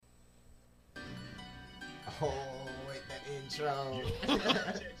Oh, wait, the intro.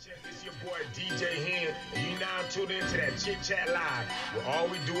 It's your boy DJ Hen, and you now tuned into that Chit Chat Live, where all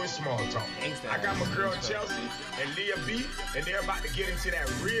we do is small talk. I got my girl Chelsea and Leah B, and they're about to get into that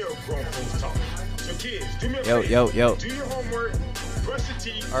real grown folks talk. So kids, do me a favor. Yo. Do your homework, brush your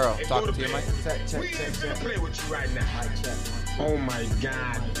teeth, Earl, and talk go to to you, bed. Mike. We ain't finna play with you right now. Oh my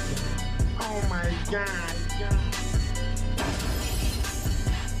God. Oh my God.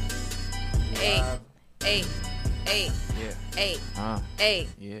 Hey.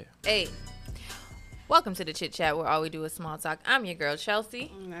 Yeah. Welcome to the Chit Chat, where all we do is small talk. I'm your girl,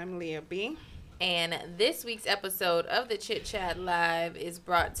 Chelsea. And I'm Leah B. And this week's episode of the Chit Chat Live is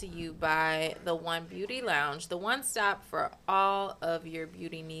brought to you by the One Beauty Lounge, the one stop for all of your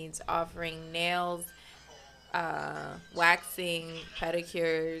beauty needs, offering nails, waxing,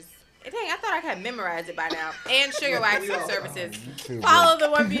 pedicures. Dang, I thought I had memorized it by now. And sugar waxing services. Follow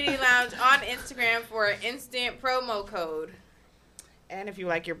the One Beauty Lounge on Instagram for an instant promo code. And if you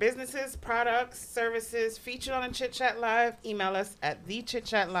like your businesses, products, services featured on the Chit Chat Live, email us at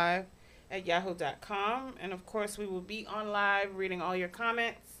thechitchatlive@yahoo.com. And of course, we will be on live reading all your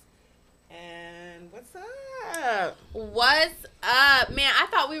comments. And what's up? What's up? Man, I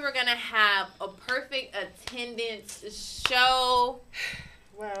thought we were going to have a perfect attendance show.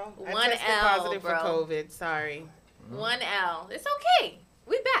 Well, I One tested L, positive bro. for COVID. Sorry. 1L. It's okay.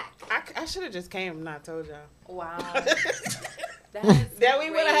 We back. I should have just came and not told y'all. Wow. That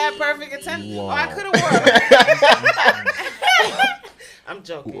we would have had perfect attendance. Wow. Oh, I could have won. I'm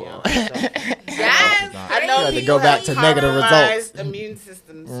joking, y'all. Yes. I know You had to people go back have to negative compromised immune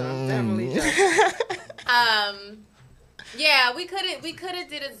system, so I'm definitely joking. Yeah, we could have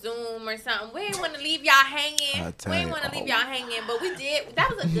did a Zoom or something. We didn't want to leave y'all hanging. But we did. That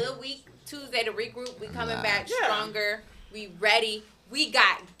was a good week. Tuesday to regroup. We coming back stronger. We ready. We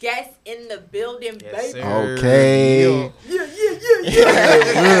got guests in the building, baby. Okay.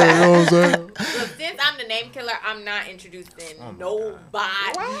 Yeah. Look, since I'm the name killer, I'm not introducing nobody.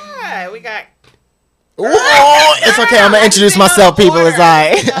 Why? We got. Oh, it's okay. I'm gonna introduce myself, people. It's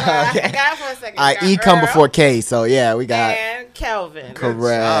I okay. forgot for a second. All right, E come before K. So yeah, we got. And Kelvin.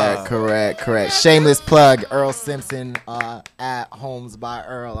 Correct. Shameless plug. Earl Simpson at Homes by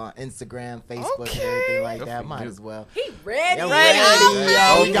Earl on Instagram, Facebook, and everything like that. Might as well. He ready. Yeah, ready.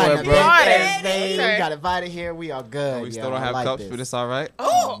 Yo, we got Go an ahead, event bro. Thursday. Okay. We got invited here. We are good. We yo. still don't I have like cups, but it's all right.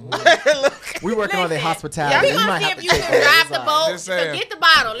 Oh, look. We working on their Listen, hospitality. We We gonna might see have if to you take can over. drive It's the all boat. Just So saying. get the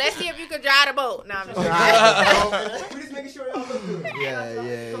bottle. Let's see if you can drive the boat. No, I'm just right. kidding. We just making sure y'all look good.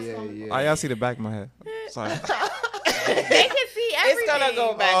 Yeah. Oh, y'all see the back of my head. Sorry. They can see everything. It's gonna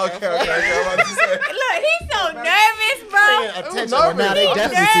go back. Okay. I'm about to say. Look, he's so nervous, bro. Attention. Well, now they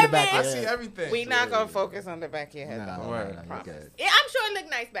definitely see the back I of your see head. everything. We not gonna focus on the back of your head. No, though. Word. you're Promise. good. Yeah, I'm sure it looked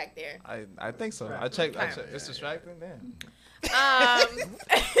nice back there. I think so. I checked. It's distracting. Damn.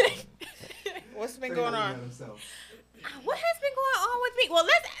 What's been going on? What has been going on with me? Well,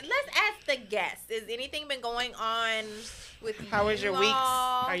 let's ask the guests. Has anything been going on with you? How was your weeks?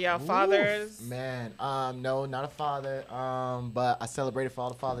 all? Are y'all fathers? Man, no, not a father. But I celebrated for all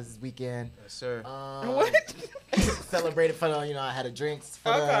the fathers this weekend. Yes, sir. What? Celebrated for them, I had a drinks for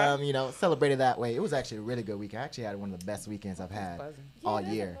Okay. them, celebrated that way. It was actually a really good week. I actually had one of the best weekends I've had all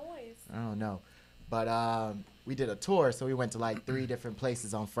year. I don't know. But we did a tour, so we went to like 3 different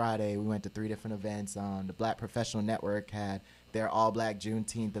places on Friday. We went to 3 different events. The Black Professional Network had their all-black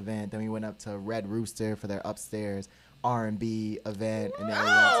Juneteenth event. Then we went up to Red Rooster for their upstairs R&B event. And then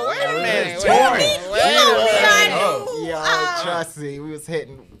Oh, we wait a minute. trust me, we was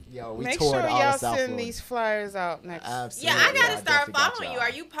hitting. We Make toured sure all y'all of South send Florida. these flyers out next. Absolutely. Yeah, I gotta start definitely got following you. y'all. Are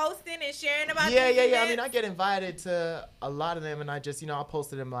you posting and sharing about Yeah. these I events? mean, I get invited to a lot of them, and I just, I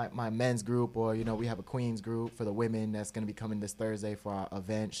posted in my men's group, or we have a queens group for the women that's gonna be coming this Thursday for our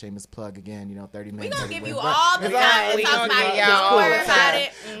event. Shameless plug again. 30 We minutes. gonna give you But- all the time we to talk gonna about give it. y'all Don't worry all the about time.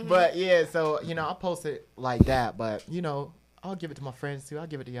 it. But yeah, so I post it like that, but I'll give it to my friends too. I'll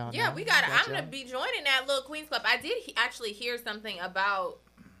give it to y'all. Yeah, now. we got it. I'm y'all. gonna be joining that little Queens Club. I did actually hear something about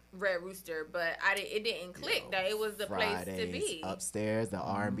Red Rooster, but it didn't click that it was the place to Fridays, be. upstairs, the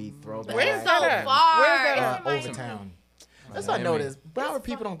R&B throwback. Where's So that at? far. Where's that It's at? in Miami. Overtown. That's what I noticed. Broward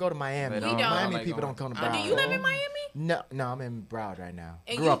people don't go to Miami. They don't. Miami Like people going- don't come to Oh, Broward. do you live in Miami? No, I'm in Broward right now.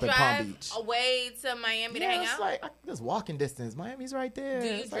 And Grew you up in Palm drive Beach. away to Miami to Yeah, hang it's out? like just walking distance. Miami's right there. Do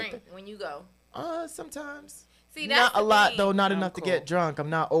you It's like drink when you go? sometimes. See, that's Not a the lot thing. though. Not I'm enough to cool. get drunk. I'm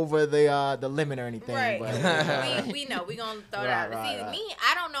not over the limit or anything. Right. But, we know. We gonna throw Right, that out. See, right. me,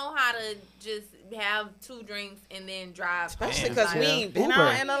 I don't know how to just have 2 drinks and then drive. Especially because we ain't been Uber.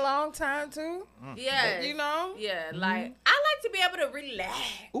 out in a long time, too. Yeah. You know? Yeah, like, I like to be able to relax.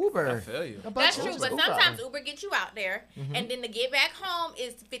 Uber. I feel you. That's true, but sometimes Uber gets you out there, and then to get back home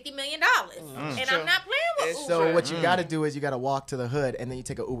is $50 million. And True. I'm not playing with Uber. So what you got to do is you got to walk to the hood, and then you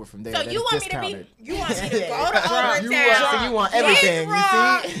take an Uber from there. So Then you it's want me to discounted. you want me to go to Overtown? So you want everything, you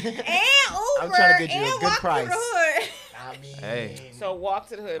see? And Uber, I'm trying to get you a and good walk price. to the hood. I mean, Hey. So walk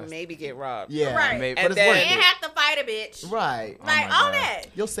to the hood, maybe get robbed. yeah, Right. Maybe- but And it's then- worth And it. have to fight a bitch. Right. Like, my all God. that.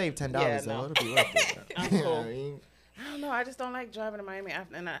 You'll save $10, Yeah, so no. it'll be worth it. I'm You know cool. what I mean? I don't know. I just don't like driving to Miami.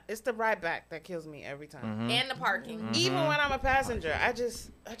 It's the ride back that kills me every time. And the parking. Even when I'm a passenger, I just.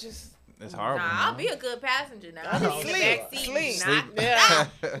 It's horrible. Nah, I'll be a good passenger now. I'll be In the back seat, sleep. not- Yeah.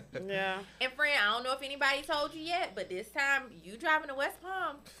 Yeah. And friend, I don't know if anybody told you yet, but this time you driving to West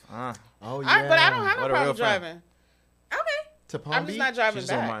Palm. Oh, yeah. But I don't have no What a real problem friend. driving. Okay. To Palm I'm just Beach? not driving She's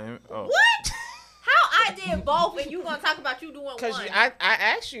on back. Miami. Oh. What? How I did both, and you gonna talk about you doing one? Because I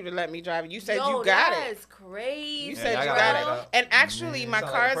asked you to let me drive. You said you got it. That's crazy. You Yeah, said I you got got it. it. And actually, my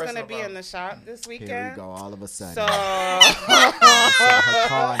Sound like car a is going to personal be problem. in the shop this Here we weekend. go, all of a sudden. So, Her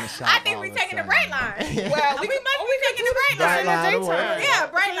car in the shop I think all we of a taking the sudden. bright line. well, we must be taking the bright Bright line. line. in the will work. daytime. Yeah,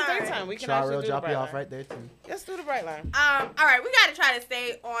 bright In the line. daytime. We can Char actually will do drop the you bright off line. right there, too. Let's do the bright line. All right, we gotta try to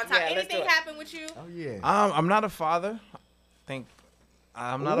stay on top. Yeah, let's Anything do it. happen with you? Oh, yeah. I'm not a father.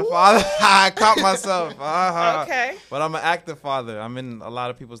 I'm not a father. I caught myself. Okay. But I'm an active father. I'm in a lot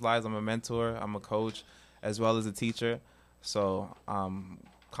of people's lives. I'm a mentor. I'm a coach, as well as a teacher. So I'm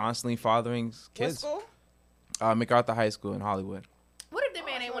constantly fathering What kids. school? MacArthur High School in Hollywood. What if the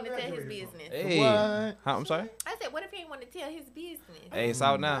man ain't want to tell his business? Hey. What? Huh, I'm sorry? I said, what if he ain't want to tell his business? Hey, it's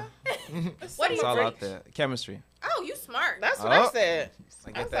out now. What do It's you all preach? out there. Chemistry. Oh, you smart. That's what I Oh. said. I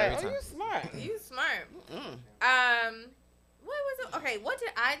I get was that like, every oh, time. you smart. You smart. Mm. What was it? Okay, what did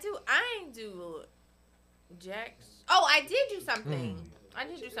I do? I ain't do Jack. Oh, I did do something. I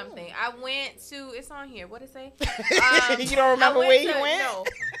did do something. I went to. It's on here. What did it say? You don't remember I where you to- went? No,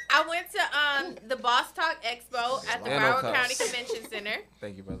 I went to the Boss Talk Expo at the Yeah, no Broward cups. County Convention Center,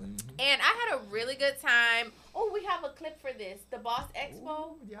 Thank you, brother. and I had a really good time. Oh, we have a clip for this. The Boss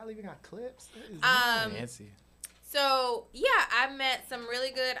Expo. Ooh, y'all even got clips? That is nice. Nancy. So, yeah, I met some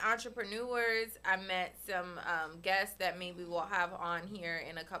really good entrepreneurs. I met some guests that maybe we'll have on here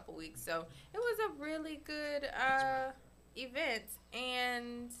in a couple weeks. So, it was a really good event.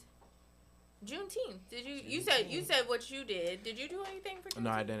 And Juneteenth. You said what you did. Did you do anything for Juneteenth? No,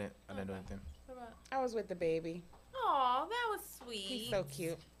 I didn't. I didn't do anything. What about? I was with the baby. Oh, that was sweet. He's so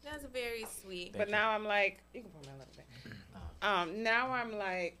cute. That's very sweet. But now I'm like, you can put my little bit. Now I'm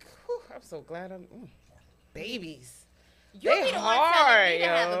like, whew, I'm so glad babies. You They be the one hard, telling me to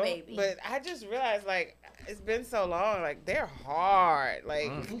have a yo. baby. But I just realized, like, it's been so long. Like, they're hard.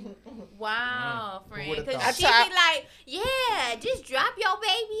 Like, Wow, friend. would've Because thought? she be like, yeah, just drop your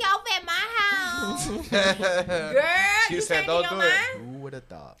baby off at my house. Girl, She you said, changing "Don't your do mind? it." Who would have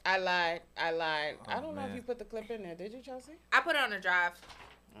thought? I lied. I Oh, don't know if man. you put the clip in there. Did you, Chelsea? I put it on a drive.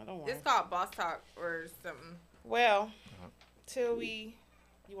 I don't want It's called Boss Talk or something. Well, you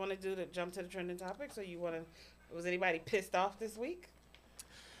want to jump to the trending topics, or you want to? Was anybody pissed off this week?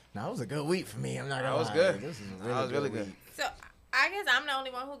 No, it was a good week for me. I'm not gonna That was lie. good. This is a That was really week. good. So I guess I'm the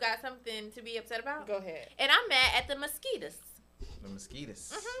only one who got something to be upset about. Go ahead. And I'm mad at the mosquitoes. The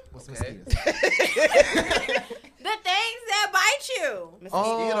mosquitoes. What's Okay. mosquitoes? The things that bite you.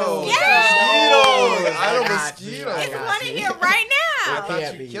 Oh, Yes. I know got mosquitoes. you. I It's got one in you. here right I now. thought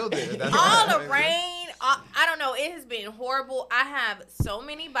can't you be. killed it. That's All what the happened. rain. I don't know. It has been horrible. I have so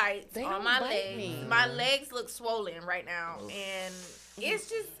many bites They on don't my bite legs. me. My legs look swollen right now, and it's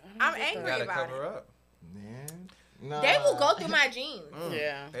just I'm You angry gotta about cover it. up. Man. No. They will go through my jeans.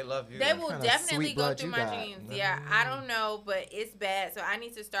 Yeah. They love you. They will kinda definitely sweet go blood through you my got. jeans. Yeah, I don't know, but it's bad. So I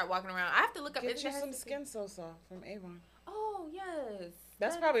need to start walking around. I have to look up. Get it you has some to- Skin So Soft from Avon. Oh yes.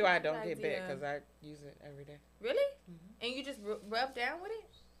 That's That probably is why I a good don't get bit, idea. because I use it every day. Really? And you just rub down with it?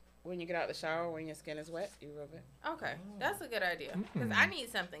 When you get out the shower, when your skin is wet, you rub it. Okay, that's a good idea. Because I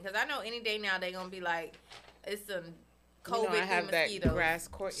need something. Because I know any day now they're gonna be like, it's some COVID You know, I have that mosquitoes. grass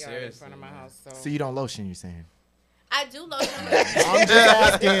courtyard in Seriously, front of my man. house. So you don't lotion, you saying? I do lotion. I'm just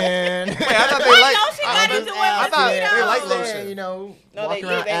asking. Wait, I thought they What like. lotion got to do with I thought they mosquitoes? like lotion. You know, No, walking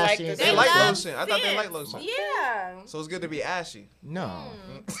they- around they like ashy the- and They They like stuff. love lotion. I thought they like scents. lotion. Yeah. So it's good to be ashy. No.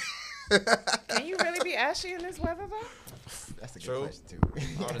 Can you really be ashy in this weather, though? That's a good True. question, too.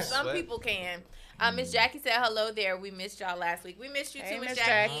 All the Some sweat. people can. Miss Jackie said hello there. We missed y'all last week. We missed you Hey, too, Miss Miss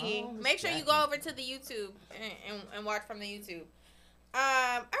Jackie. Jackie. Oh, Miss Make sure you Jackie. go over to the YouTube and watch from the YouTube.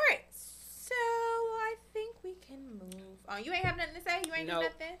 All right. So I think we can move on. You ain't have nothing to say? You ain't Nope. do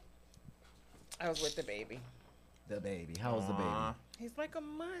nothing? I was with the baby. The baby. How was the baby? He's like a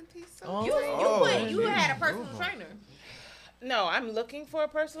month. He's so You had a personal trainer. No, I'm looking for a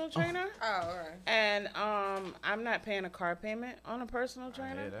personal trainer. Oh, all right. And I'm not paying a car payment on a personal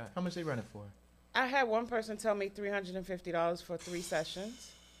trainer. How much they running for? I had one person tell me $350 for 3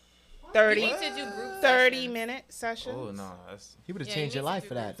 sessions. 30 30-minute sessions. Oh no, he would have changed your life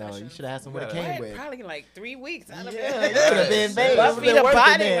for that though. You should have asked him what it came with. Probably like 3 weeks. Yeah, you would have been baby. No,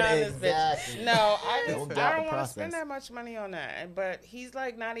 I don't want to spend that much money on that. But he's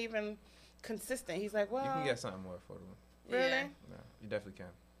like not even consistent. He's like, well, you can get something more affordable. Really? Yeah, you definitely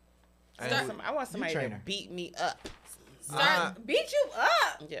can. I want somebody to beat me up. Beat you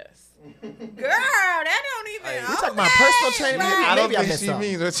up? Yes. Girl, that don't even. You talking about personal training? Right. I don't think she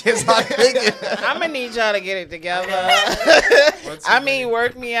means what she's thinking. I'm gonna need y'all to get it together. I mean,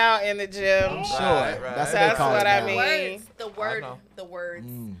 work me out in the gym. Sure, that's what I mean. The words.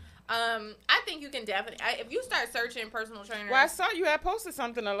 I think you can definitely. If you start searching personal trainers. Well, I saw you had posted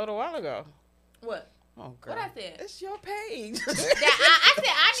something a little while ago. What? Oh, girl. What I said? It's your page. I said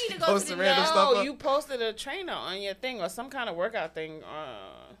I need to go to the random stuff. No, you posted a trainer on your thing or some kind of workout thing. Did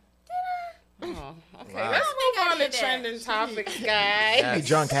I? Oh, okay. Wow. Let's move on to trending topics, guys. She be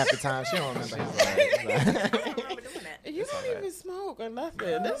drunk half the time. She don't remember his I don't remember doing that. You don't even smoke or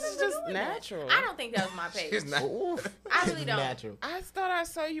nothing. This is just natural. I don't think that was my page. I really don't. Natural. I thought I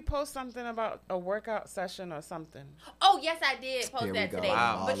saw you post something about a workout session or something. Oh, yes, I did post Here that we go. today.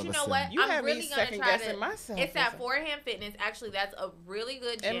 Wow. But you know what? You I'm really going to try to. Myself. It's at Forehand Fitness. Actually, that's a really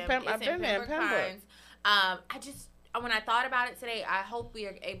good gym. I've been there in Pembroke. When I thought about it today, I hope we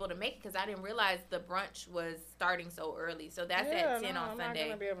are able to make it because I didn't realize the brunch was starting so early. So that's at 10 on Sunday. I'm not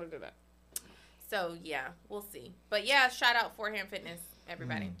going to be able to do that. So, yeah, we'll see. But, yeah, shout out Forehand Fitness,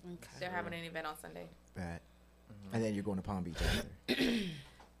 everybody. Okay. They're having an event on Sunday. Bad. And then you're going to Palm Beach after.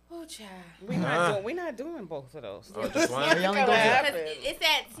 Oh, child. We're not doing both of those. Oh, just one? It's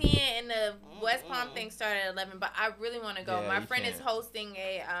at 10 and the West Palm thing started at 11, but I really want to go. Yeah, My friend is hosting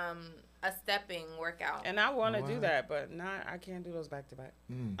a stepping workout. And I want to do that, but I can't do those back to back.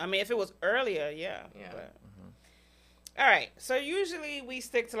 I mean, if it was earlier, yeah. But. All right. So usually we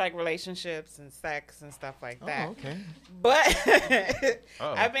stick to like relationships and sex and stuff like that. Oh, okay. But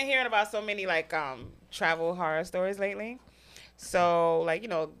I've been hearing about so many like travel horror stories lately. So like,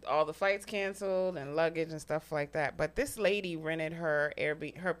 all the flights canceled and luggage and stuff like that. But this lady rented her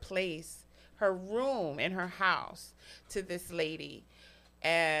her room in her house to this lady.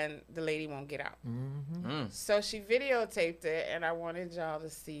 And the lady won't get out. So she videotaped it, and I wanted y'all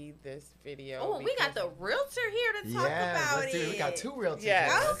to see this video. Oh, we got the realtor here to talk about it. We got 2 realtors.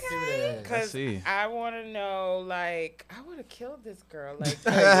 Yes. Okay. Because I want to know, like, I would have killed this girl. Like,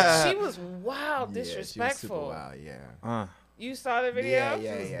 she was wild, disrespectful. She was super wild, yeah. You saw the video?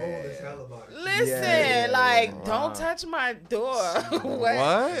 Yeah. Listen, don't touch my door.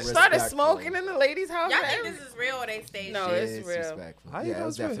 What? Started smoking in the lady's house. Y'all think this is real or they staged? No, it's real. How you know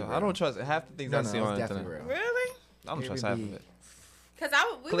it's real? I don't trust half the things I see on the internet. Really? I don't trust half of it. Because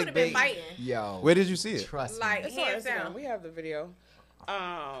we would have been fighting. Yo. Where did you see it? Trust me. Like, it's hands on Instagram. down. We have the video.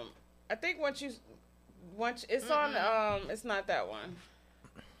 I think once it's on, it's not that one.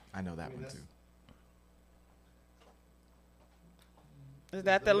 I know that one too. Is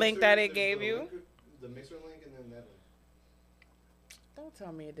that the link that it gave you? The mixer link and then that one. Don't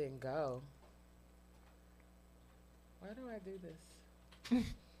tell me it didn't go. Why do I do this?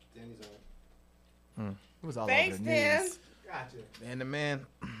 Danny's on it. It was all Thanks, over the Dan. news. Gotcha. Man to man.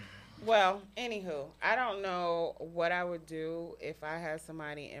 Well, anywho, I don't know what I would do if I had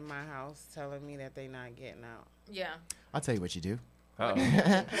somebody in my house telling me that they're not getting out. Yeah. I'll tell you what you do.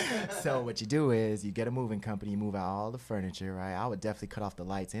 Uh-oh. So what you do is you get a moving company, you move out all the furniture, right? I would definitely cut off the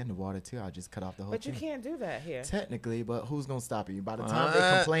lights and the water too. I'll just cut off the whole But thing. you can't do that here. Technically, but who's gonna stop you? By the time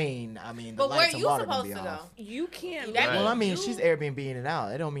they complain, I mean, the But where lights and you water gonna supposed be to go? off. You can't. That Well, I mean, you- she's Airbnb-ing it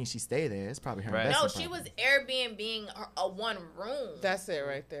out. It don't mean she stay there. It's probably her investment No, she was property. Airbnb-ing a one room. That's it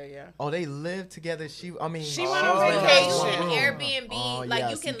right there, yeah. Oh, they live together. She went on on living vacation. in one room. Airbnb, Oh, like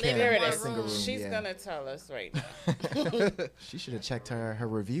yes, you can you live can. in A one single room. room. She's yeah. gonna tell us right now. She should have checked her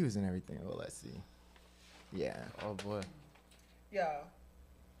reviews and everything. Well, let's see. Yeah. Oh boy. Y'all,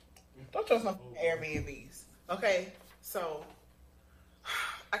 don't trust my Airbnbs. Okay, so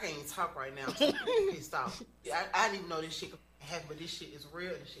I can't even talk right now. Pissed off. I didn't even know this shit could happen, but this shit is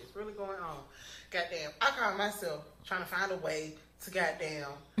real and this shit's really going on. Goddamn, I caught myself trying to find a way to goddamn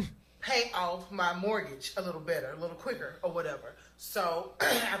pay off my mortgage a little better, a little quicker, or whatever. So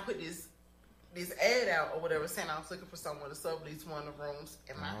I put this ad out or whatever, saying I was looking for someone to sublease one of the rooms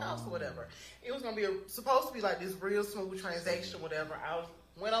in my house or whatever. It was gonna be supposed to be like this real smooth transaction, whatever. I was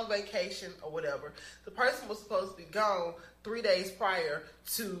went on vacation or whatever. The person was supposed to be gone 3 days prior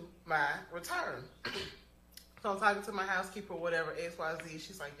to my return. So I'm talking to my housekeeper or whatever, XYZ.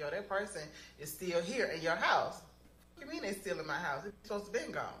 She's like, yo, that person is still here in your house. What do you mean they're still in my house? It's supposed to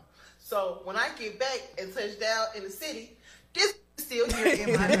be gone. So when I get back and touch down in the city, this is still here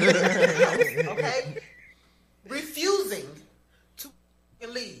in my house. Okay? Refusing to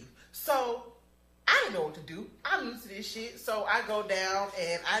leave. So I didn't know what to do. I'm used to this shit. So I go down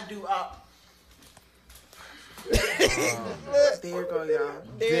and I do there you go, y'all.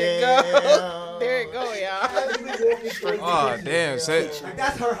 There you go. There you go, y'all. Oh, damn.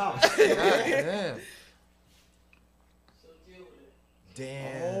 That's her house. Damn.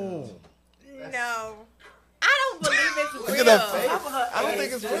 Damn. Oh. No. I don't believe it's real. Look at that face. I don't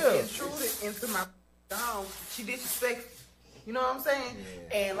think it's real. Intruded into my home. She disrespected. You know what I'm saying?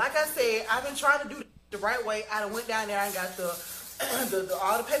 Yeah. And like I said, I've been trying to do the right way. I done went down there and got the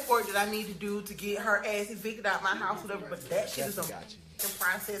all the paperwork that I need to do to get her ass evicted out my house, whatever. But that shit is a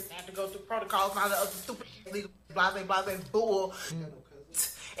process. I have to go through protocols and all the other stupid legal blah bull.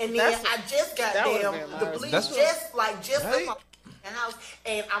 And then I just got the police just left my house,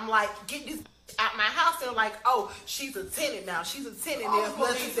 and I'm like, get this out my house. And like, oh, she's a tenant now. She's a tenant. And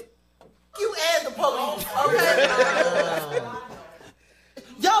police. You and the police, okay?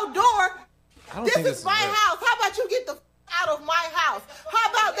 Your door. This is my house. How about you get the out of my house? How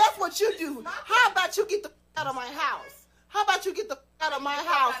about that's what you do? How about you get the out of my house? How about you get the out of my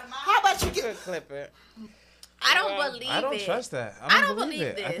house? How about you get clip it? I don't believe it. I don't trust that. I don't believe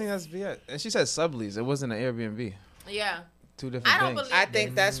it. this. I think that's BS. And she said sublease. It wasn't an Airbnb. Yeah. Two different things. I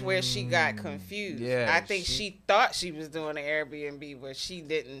think that's where she got confused. Yeah, I think she thought she was doing an Airbnb, but she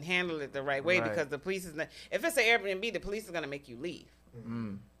didn't handle it the right way because the police is not. If it's an Airbnb, the police is gonna make you leave.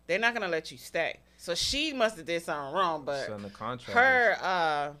 They're not gonna let you stay. So she must have did something wrong. But so in the contract,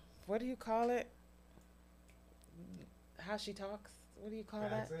 her what do you call it? How she talks? What do you call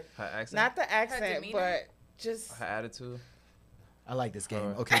that? Her accent. Not the accent, but just her attitude. I like this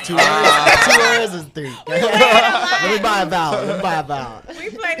game. Okay, 2 words. 2 words is 3. Let me buy a vowel. We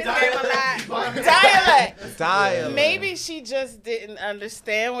play this game a lot. Dialect. Maybe she just didn't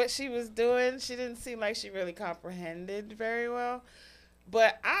understand what she was doing. She didn't seem like she really comprehended very well.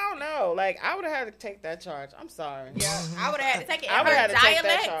 But I don't know. Like, I would have had to take that charge. I'm sorry. Yeah, I would have had to take it. I would have had to take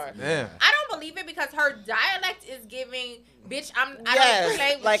that charge. Yeah. I don't believe it because her dialect is giving, bitch, I don't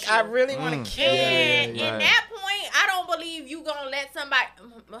play with like, you. I really want to kill you. And in that point, I don't believe you gonna let somebody,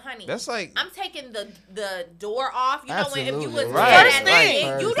 honey. That's like, I'm taking the door off. You know when if you was First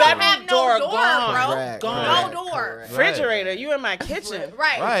thing, you don't have no door, bro. Gone. No door. Refrigerator, you in my kitchen.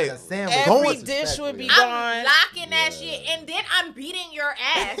 Right. Every dish would be gone. I'm locking that shit, and then I'm beating your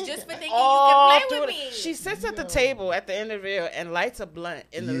ass just for thinking you can play with me. She sits at the table at the end of the video and lights a blunt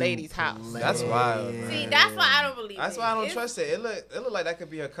in the lady's house. That's wild. See, that's why I don't believe That's why I don't trust it. It look like that could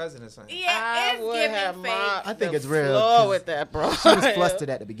be her cousin or something. Yeah, it's giving fake. I think it's real. With that, bro. She was flustered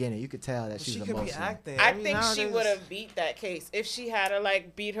at the beginning. You could tell that she's emotional. Could be acting. I think she would have beat that case if she had to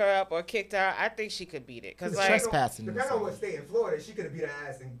like beat her up or kicked her out. I think she could beat it because like trespassing. Depending on what state in Florida, she could have beat her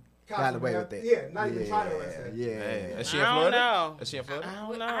ass and got away with it. Yeah, not even trying to arrest her. Yeah. Is she in Florida? Know. Is she in Florida? I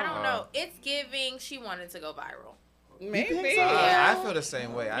don't know. It's giving. She wanted to go viral. Maybe. I feel the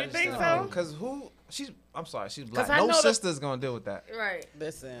same way. I You just think so? Because I'm sorry, she's black. I No know sister's gonna deal with that. Right.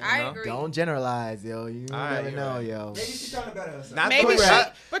 Listen, I agree. Don't generalize, yo. You never know, yo. Maybe she's trying to better herself. Not maybe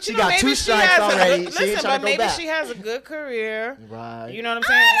correct. She got 2 strikes already. She ain't trying to go maybe back. she has a good career. Right. You know what I'm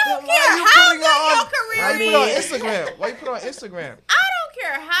saying? I don't care how good your career Why you put it on Instagram? Why you put it on Instagram? I don't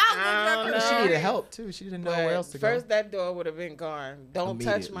care how good your career She needed help too. She didn't know where else to go. First, that door would have been gone. Don't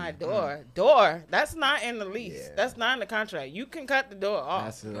touch my door. Door. That's not in the lease. Yeah. That's not in the contract. You can cut the door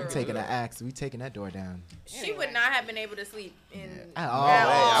off. I'm taking an axe. We taking that door down. She would not have been able to sleep in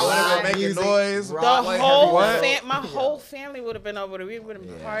I would have been making noise. The whole my whole family would have been over there. We would have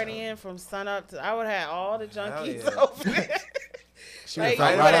been partying from sun up to. I would have had all the junkies over there. She like, would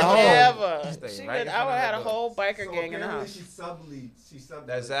right at home. I would have had a whole biker gang in the house. She subleased.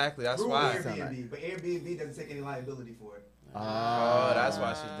 Exactly. That's why. Airbnb, but Airbnb doesn't take any liability for it. Oh, that's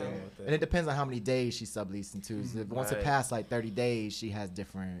why she's dealing with it. And it depends on how many days she's subleasing too. So once it passed like 30 days, she has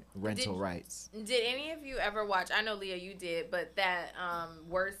different rental rights. Did any of you ever watch? I know Leah, you did, but that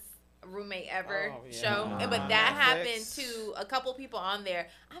worst roommate ever show. But that happened to a couple people on there.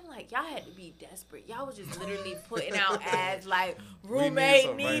 I'm like, y'all had to be desperate. Y'all was just literally putting out ads like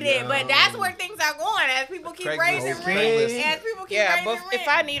roommate needed. But that's where things are going as people keep raising rent. As people keep raising rent. If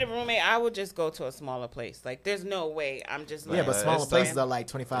I need a roommate, I would just go to a smaller place. Like, there's no way I'm just like... Yeah, but smaller places are like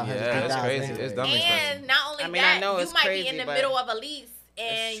 $2,500. Yeah, it's crazy. It's dumb expensive. And not only that, you might be in the middle of a lease.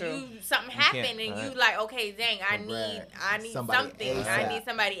 and something happened and you like, okay, dang, I need something. ASAP. I need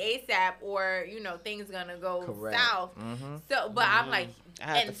somebody ASAP, or things gonna go south. So, but I'm like,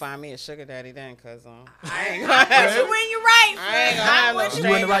 I have to find me a sugar daddy then, cause I ain't gonna put you when you're right. I ain't gonna have no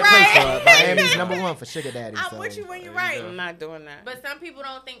you in the right place. Miami's #1 for sugar daddy. I'm with you when you're right. I'm not doing that. But some people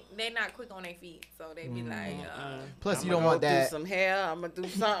don't think they're not quick on their feet, so they be like. Plus, you don't want that. Do some hair. I'm gonna do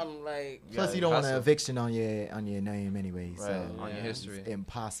something like. Plus, you don't want an eviction on your name anyway. Right. So on your history. It's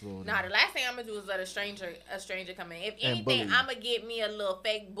impossible. Nah, the last thing I'm gonna do is let a stranger come in. If anything, I'm gonna get me a little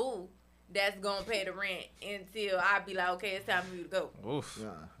fake boo that's gonna pay the rent until I be like, okay, it's time for you to go. Oof.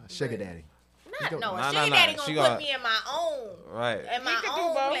 A sugar daddy. A sugar daddy gonna put me in my own, in my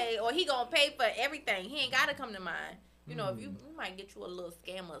own place, or he gonna pay for everything. He ain't gotta come to mine. If you might get you a little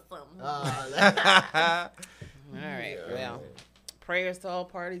scam or something. All right, well. Prayers to all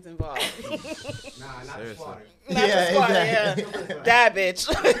parties involved. Nah, not the squatter. Not the squatter, yeah. That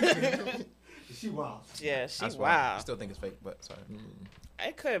bitch. She wild. Yeah, she wild. I still think it's fake, but sorry.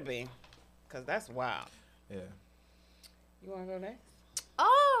 It could be. Because that's wild. Yeah. You want to go next?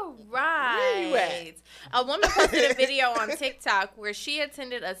 All right. Where you at? A woman posted a video on TikTok where she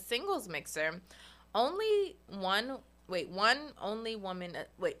attended a singles mixer. Only woman. Only woman.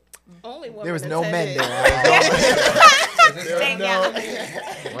 There was no men there.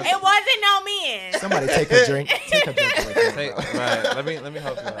 It wasn't no men. Somebody take a drink. Take a drink. Right. Let me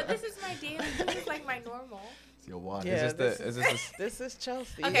help you out. But this is my daily. This is like my normal. It's your water. Yeah, this is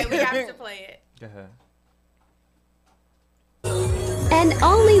Chelsea. Okay, we have to play it. Go ahead. And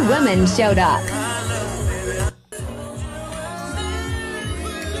only women showed up.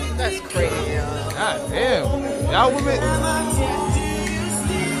 That's crazy, y'all. God damn. Y'all women.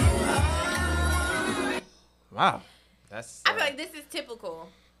 Wow. I feel like this is typical.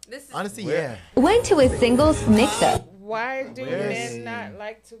 This is honestly, yeah. Went to a singles mix-up. Why do men not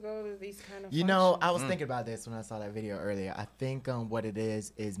like to go to these kind of functions? I was thinking about this when I saw that video earlier. I think what it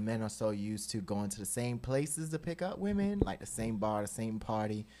is men are so used to going to the same places to pick up women, like the same bar, the same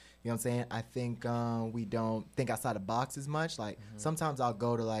party. You know what I'm saying? I think we don't think outside the box as much. Like sometimes I'll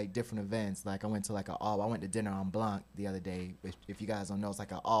go to like different events. Like I went to I went to dinner on Blanc the other day. If you guys don't know, it's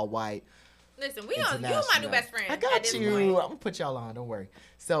like an all white. Listen, you're my new best friend. I got you. I'm gonna put y'all on. Don't worry.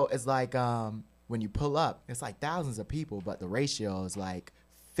 So it's like when you pull up, it's like thousands of people, but the ratio is like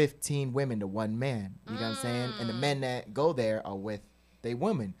 15 women to 1 man. You know what I'm saying? And the men that go there are with they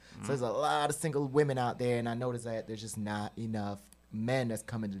women. So there's a lot of single women out there, and I noticed that there's just not enough men that's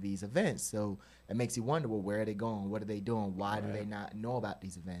coming to these events. So it makes you wonder, well, where are they going? What are they doing? Why do they not know about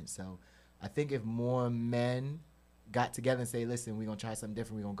these events? So I think if more men got together and say, listen, we're going to try something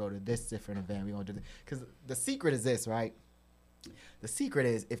different. We're going to go to this different event. We're going to do this. Because the secret is this, right? The secret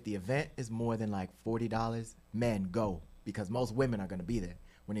is if the event is more than like $40, men go because most women are going to be there.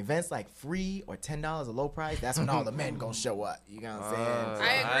 When the event's like free or $10 a low price, that's when all the men going to show up. You know what I'm saying?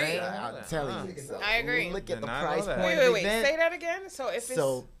 I agree. I'm telling you. So I agree. Look at the price point wait, of the event. Say that again.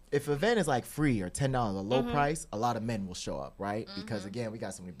 If an event is like free or $10 a low price, a lot of men will show up, right? Because again, we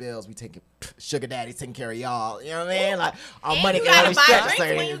got so many bills. We take sugar daddy's taking care of y'all. You know what I mean? Like our money you can only gotta buy stretch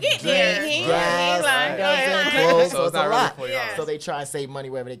drinks when you get there. gas, clothes, so it's a lot. Yeah. So they try and save money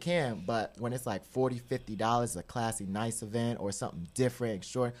wherever they can. But when it's like $40, $50, a classy, nice event or something different,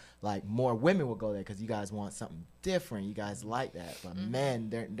 short, like more women will go there because you guys want something different. You guys like that. But men,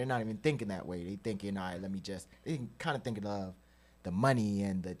 they're not even thinking that way. They thinking, all right, they can kind of think of the money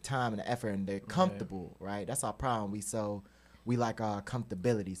and the time and the effort, and they're comfortable, right? That's our problem. We like our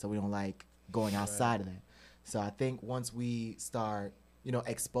comfortability, so we don't like going outside of that. So I think once we start,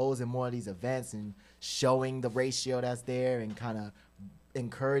 exposing more of these events and showing the ratio that's there and kind of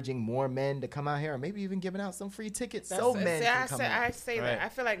encouraging more men to come out here, or maybe even giving out some free tickets men can come out. I say that. I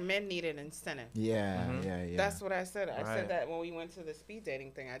feel like men need an incentive. Yeah. That's what I said. I said that when we went to the speed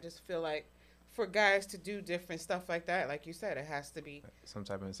dating thing. I just feel like for guys to do different stuff like that, like you said, it has to be some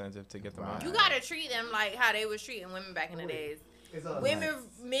type of incentive to get them out. You gotta treat them like how they was treating women back in the days.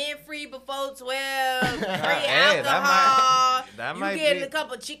 Men free before 12, free alcohol. That you might getting a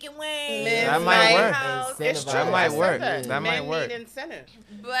couple chicken wings. That might work. It's true. That might work. That Men might work. need incentive.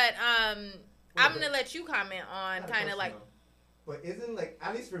 But I'm gonna let you comment on kind of like. But isn't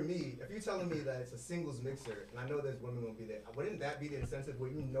at least for me, if you're telling me that it's a singles mixer and I know there's women gonna be there, wouldn't that be the incentive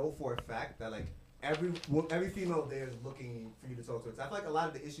where you know for a fact that every female there is looking for you to talk to? I feel like a lot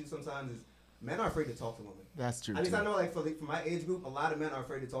of the issue sometimes is men are afraid to talk to women. That's true. At least I know, like for my age group, a lot of men are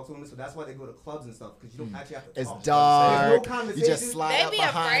afraid to talk to women, so that's why they go to clubs and stuff because you don't actually have to talk. It's dark. There's no conversation. You just slide up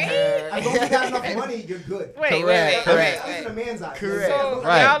behind afraid? her. As long as you got enough money, you're good. Correct. That's a man's eye. Correct. So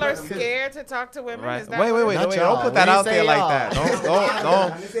Right. y'all are scared to talk to women? Right. Is that Wait. Not Don't y'all. put that We out say there like y'all. that.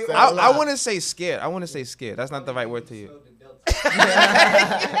 Don't. I wouldn't say scared. I wouldn't say scared. That's not the right word to use.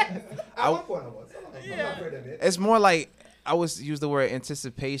 At one point I was. I'm not afraid of it. It's more like I would use the word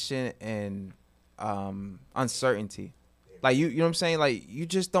anticipation and uncertainty. Like you know what I'm saying? Like you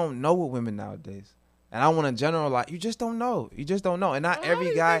just don't know with women nowadays. And I want to generalize. You just don't know. And not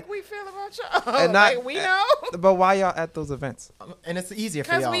every guy. How do you think we feel about y'all? And not, like we know. But why y'all at those events? And it's easier for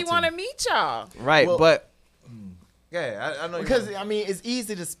Because y'all we want to meet y'all. Right, Well- but yeah, I know. Because I mean, it's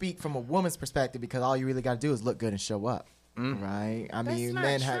easy to speak from a woman's perspective because all you really got to do is look good and show up, right? I mean, not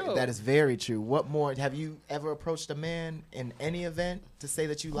men true. that is very true. What more have you ever approached a man in any event to say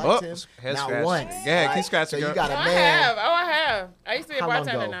that you liked him? head Not scratch. once. Go ahead, right? keep scratching, So girl. you got a I man. have. I used to be a How long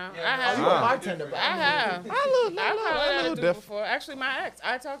bartender ago? now. I Oh, have. you a bartender? I have. I've had a dude diff. before. Actually, my ex.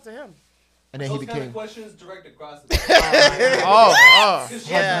 I talked to him. And then he Those kind of became. questions direct across. Oh.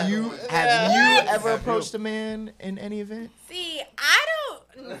 Have you ever approached a man in any event? See, I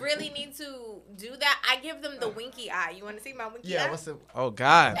don't really need to do that. I give them the winky eye. You want to see my winky eye? What's it? Oh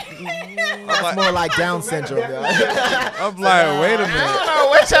God. That's more like Down syndrome. Yo. I'm like, wait a I minute. don't know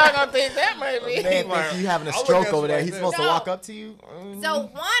what y'all gonna think that might be. Man think you having a stroke over there. He's supposed to walk up to you. So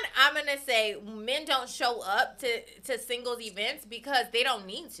one, I'm gonna say men don't show up to singles events because they don't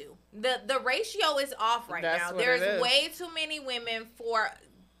need to. The ratio is off right That's now. what it There's is. way too many women for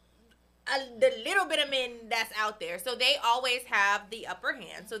the little bit of men that's out there. So they always have the upper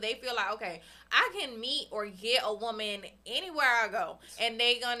hand. So they feel like, okay, I can meet or get a woman anywhere I go, and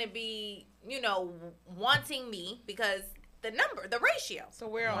they gonna be, wanting me because the ratio. So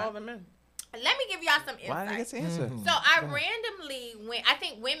where are all the men? Let me give y'all some Why did I get insight. to answer? So I randomly went. I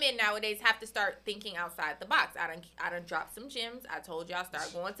think women nowadays have to start thinking outside the box. I done dropped some gems. I told y'all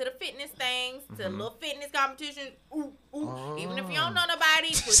start going to the fitness things, to little fitness competitions. Ooh. Even if you don't know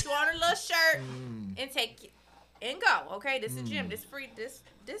nobody, put you on a little shirt and take it and go. Okay, this is gym. This free. This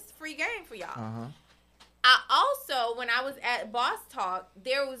free game for y'all. I also, when I was at Boss Talk,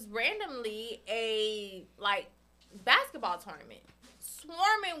 there was randomly a basketball tournament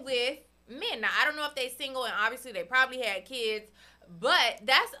swarming with men. Now, I don't know if they single, and obviously they probably had kids, but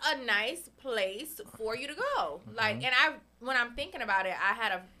that's a nice place for you to go. And when I'm thinking about it, I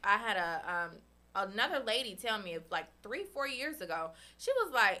had another lady tell me 3-4 years ago. She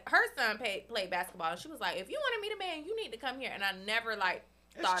was like, her son played basketball, and she was like, if you want to meet a man, you need to come here. And I never thought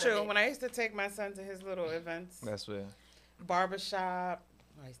It's true. of it. When I used to take my son to his little events, That's weird. barbershop.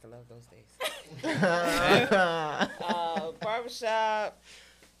 I used to love those days. Barbershop.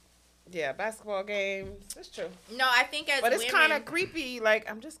 Yeah, basketball games. It's true. No, I think But it's women, kind of creepy. Like,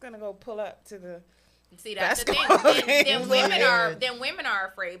 I'm just going to go pull up to the... See, that's the thing. basketball Then games. women are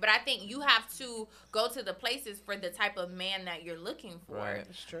afraid. But I think you have to go to the places for the type of man that you're looking for. Right.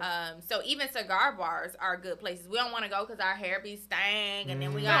 That's true. So even cigar bars are good places. We don't want to go because our hair be stank, and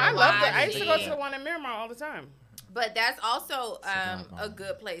then we No, got. I love that. I used to go to the one in Miramar all the time. But that's also a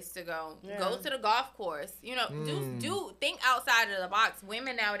good place to go. Yeah. Go to the golf course. Do think outside of the box.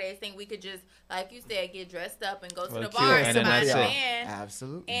 Women nowadays think we could just, like you said, get dressed up and go to the Cute, bar and and then find a that's it. man.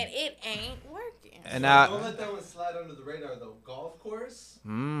 Absolutely. And it ain't working. And Don't let that one slide under the radar though. Golf course.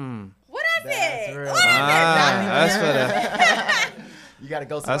 What I said? real. What I That's for the. You got to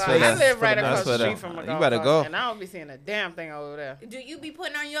go That's somewhere. for I the- live right that's across for the the- street from a you golf better course, go. and I don't be seeing a damn thing over there. Do you be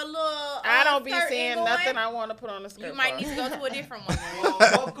putting on your little? I don't be skirt seeing and going? nothing I want to put on the skirt. You might bar. need to go to a different one. Well,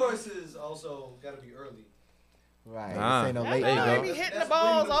 golf courses also got to be early. Right. Ah. This ain't no That's late why you I night. go. be hitting That's the balls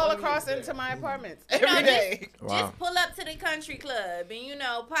bringing the all money across there. into my apartments You know, every day. Wow. Just pull up to the country club and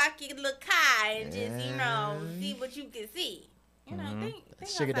pocket little Kai and just see what you can see. Think Sugar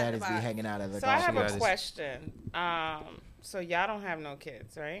outside the daddies be box. hanging out at the So I golf have course. a question. So y'all don't have no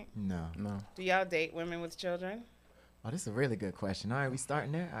kids, right? No. Do y'all date women with children? Oh, this is a really good question. All right, we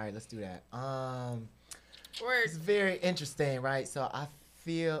starting there? All right, let's do that. It's Words. very interesting, right? So I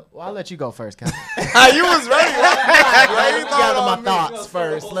feel... Well, I'll let you go first, Kevin. You was ready. I gather my thoughts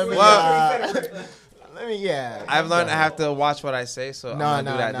first. Let me... I've learned I have to watch what I say, so I'm gonna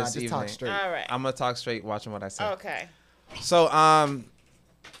do that this just evening. talk straight. All right. I'm gonna talk straight, watching what I say. Okay. So,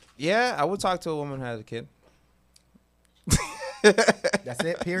 yeah, I would talk to a woman who has a kid. That's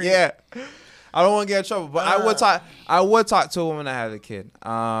it, period? Yeah, I don't want to get in trouble, but I would talk. I would talk to a woman that has a kid.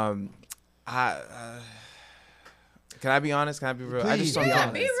 Can I be honest? Can I be real? I just Please,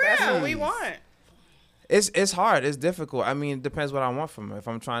 sometimes be Be That's real. what we want. It's hard. It's difficult. I mean, it depends what I want from her. If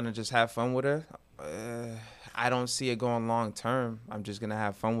I'm trying to just have fun with her, I don't see it going long term. I'm just gonna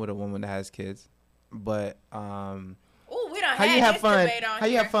have fun with a woman that has kids. But we don't how you have fun? How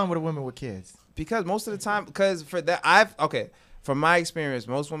you have fun with a woman with kids? Because most of the time, because for that from my experience,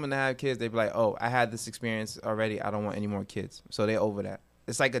 most women that have kids, they be like, oh, I had this experience already. I don't want any more kids. So they're over that.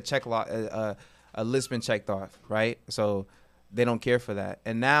 It's like a list been checked off, right? So they don't care for that.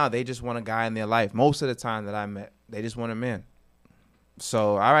 And now they just want a guy in their life. Most of the time that I met, they just want a man.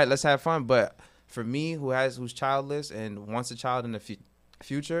 So, all right, let's have fun. But for me, who's childless and wants a child in the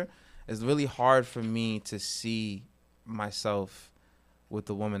future, it's really hard for me to see myself with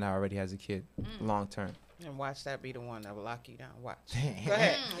the woman that already has a kid long term. And watch that be the one that will lock you down. Watch. Go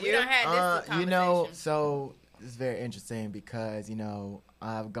ahead. We don't have this conversation. So it's very interesting because,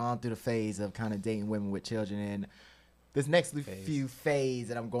 I've gone through the phase of kind of dating women with children, and this next few phase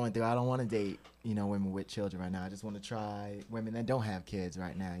that I'm going through, I don't want to date, women with children right now. I just want to try women that don't have kids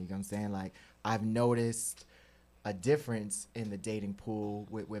right now. You know what I'm saying? Like, I've noticed a difference in the dating pool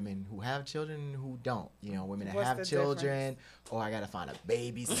with women who have children and who don't. Women that have children, or I got to find a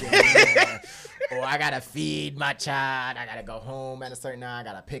babysitter, or I got to feed my child. I got to go home at a certain time. I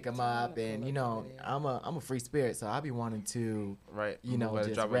got to pick them up. And, I'm a free spirit, so I'll be wanting to,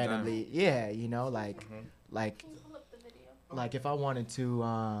 just randomly, like if I wanted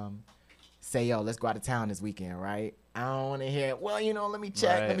to say, yo, let's go out of town this weekend, right? I don't want to hear, let me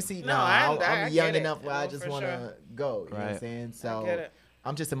check, let me see. No, I'm young enough where I just want to go. You know what I'm saying? So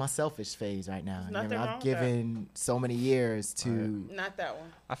I'm just in my selfish phase right now. I've given so many years to not that one.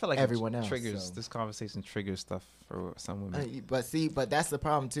 I feel like everyone else. This conversation triggers stuff for some women. But that's the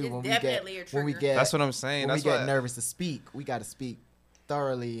problem too. It's when we get that's what I'm saying. When we get nervous to speak, we got to speak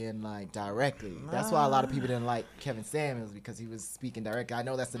thoroughly and directly. That's why a lot of people didn't like Kevin Samuels, because he was speaking directly. I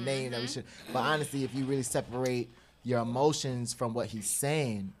know that's the name that we should, but honestly, if you really separate your emotions from what he's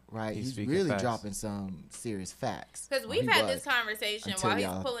saying, right, he's really facts. Dropping some serious facts. Because we've had this conversation while he's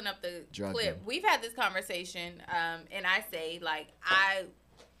pulling up the clip. We've had this conversation, and I say,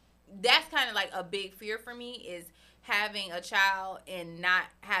 that's kind of like a big fear for me is having a child and not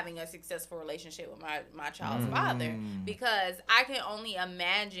having a successful relationship with my child's father, because I can only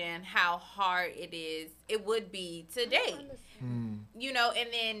imagine how hard it would be to date. And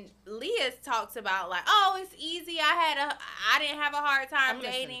then Leah talks about it's easy. I didn't have a hard time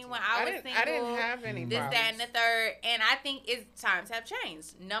dating when I was single. I didn't have any this, problems. that, and the third. And I think times have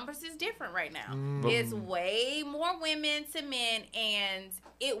changed. Numbers is different right now. It's way more women to men, and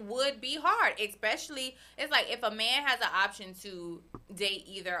it would be hard, especially it's like if a man has an option to date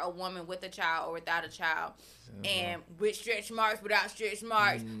either a woman with a child or without a child, and with stretch marks, without stretch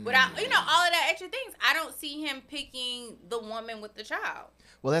marks, without all of that extra things. I don't see him picking the woman with the child.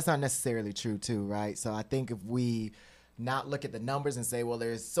 Well, that's not necessarily true too, right? So I think if we not look at the numbers and say, well,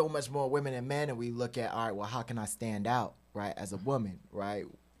 there's so much more women than men, and we look at, all right, well, how can I stand out, right, as a woman, right?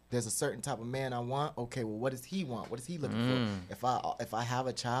 There's a certain type of man I want. Okay, well, what does he want? What is he looking for? If I have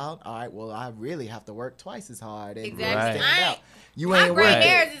a child, all right, well, I really have to work twice as hard and exactly. stand out. My gray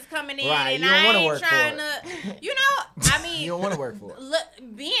hairs is coming in, and I ain't trying to. You don't want to work for it.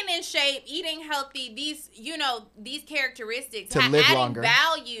 Look, being in shape, eating healthy, these characteristics, live adding longer.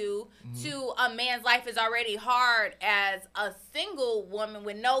 Value to a man's life is already hard as a single woman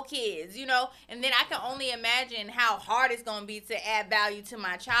with no kids, and then I can only imagine how hard it's going to be to add value to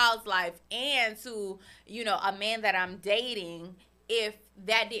my child's life and to, a man that I'm dating if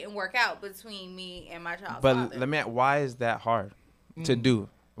that didn't work out between me and my child's father. But let me ask, why is that hard to do?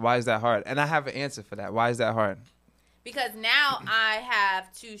 Why is that hard? And I have an answer for that. Why is that hard? Because now I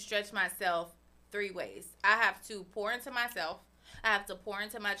have to stretch myself 3 ways. I have to pour into myself, I have to pour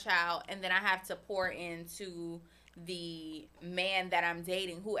into my child, and then I have to pour into the man that I'm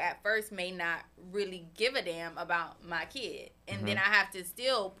dating, who at first may not really give a damn about my kid. And then I have to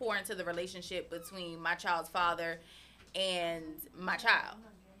still pour into the relationship between my child's father and my child.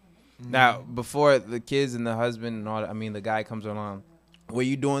 Now, before the kids and the husband and all that, the guy comes along, were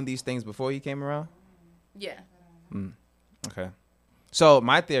you doing these things before he came around? Yeah. Okay. So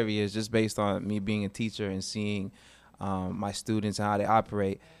my theory is just based on me being a teacher and seeing my students and how they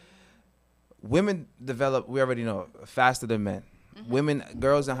operate. Women develop, we already know, faster than men.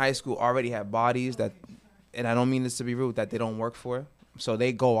 Girls in high school already have bodies that, and I don't mean this to be rude, that they don't work for. So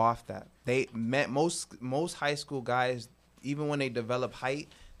they go off that. Most high school guys, even when they develop height,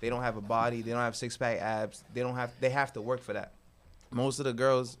 they don't have a body, they don't have 6-pack abs, they have to work for that. Most of the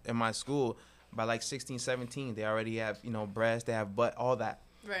girls in my school, by 16, 17, they already have, breasts, they have butt, all that.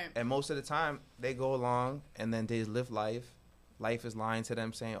 Right. And most of the time, they go along and then they live life, life is lying to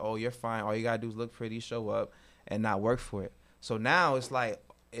them, saying, "Oh, you're fine. All you gotta do is look pretty, show up, and not work for it." So now it's like,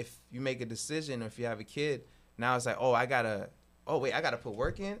 if you make a decision, or if you have a kid, now it's like, I gotta put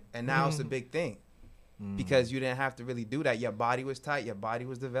work in, and now it's a big thing because you didn't have to really do that. Your body was tight, your body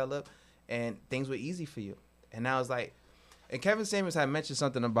was developed, and things were easy for you. And now it's like, and Kevin Samuels had mentioned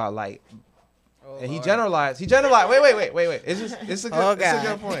something about like. And he generalized. Wait. It's a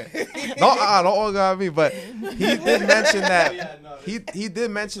good point. Don't God me. But he did mention that. He did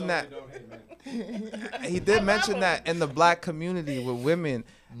mention that. He did mention that in the black community with women,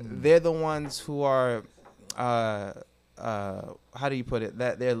 they're the ones who are, how do you put it?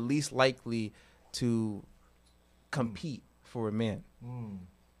 That they're least likely to compete for a man.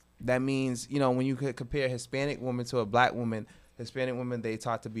 That means, when you could compare a Hispanic woman to a black woman. Hispanic women, they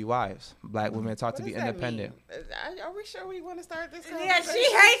taught to be wives. Black women taught to be independent. Are we sure we want to start this conversation? Yeah, she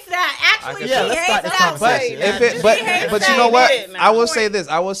hates that. Actually, she hates that. But you know what? I will say this.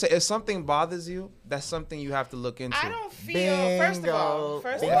 If something bothers you, that's something you have to look into. I don't feel. First of all, if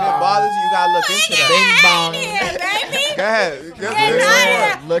it bothers you, you gotta look into that. Go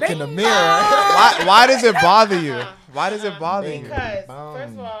ahead. Look in the mirror. Why does it bother you? Why does it bother you? Because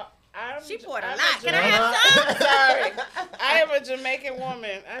first of all. She poured a lot. Can I have some? Sorry. I am a Jamaican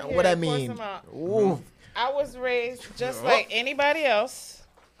woman. What I mean? I was raised just like anybody else.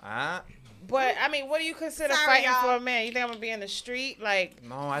 But I mean, what do you consider fighting for a man? You think I'm gonna be in the street like?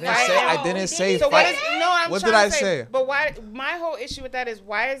 No, I didn't say. So fight. What did I say? But why? My whole issue with that is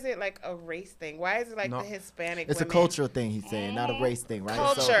why is it like a race thing? Why is it like the Hispanic? It's a cultural thing. He's saying, not a race thing, right?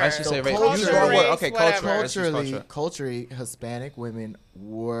 Culture. I should say race. Culturally, Hispanic women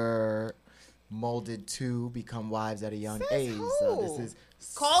were molded to become wives at a young age. So this is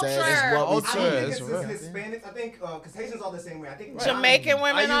culture. I don't think it's Hispanics. I think because Haitians all the same way. I think Jamaican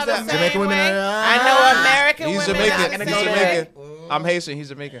women are the same Jamaican women way. I know American women. He's Jamaican. I'm Haitian. He's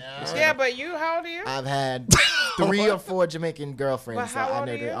Jamaican. Yeah, but you, how old are you? I've had 3 or 4 Jamaican girlfriends. But how old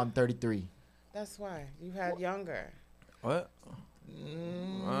are you? I'm 33. That's why you had younger. What?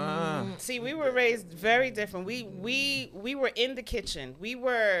 See, we were raised very different. We were in the kitchen. We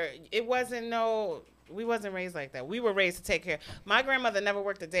wasn't raised like that. We were raised to take care. My grandmother never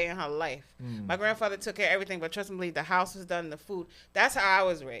worked a day in her life. My grandfather took care of everything, but trust me, believe the house was done, the food. That's how I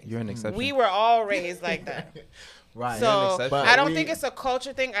was raised. You're an exception. We were all raised like that. Right. So I don't think it's a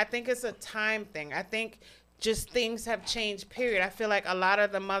culture thing. I think it's a time thing. I think just things have changed, period. I feel like a lot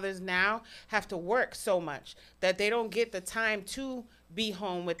of the mothers now have to work so much that they don't get the time to be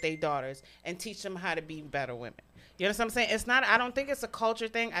home with their daughters and teach them how to be better women. You know what I'm saying? I don't think it's a culture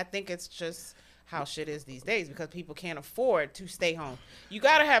thing. I think it's just how shit is these days because people can't afford to stay home. You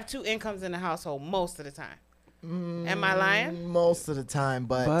got to have 2 incomes in the household most of the time. Am I lying? Most of the time,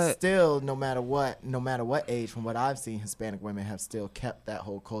 but still, no matter what age, from what I've seen, Hispanic women have still kept that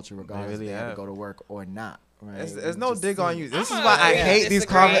whole culture regardless if they have to go to work or not. Right? There's no dig on you. This is why I hate these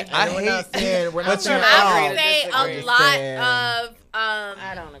comments. I would say a lot of.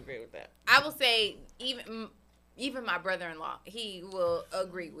 I don't agree with that. I will say even my brother-in-law, he will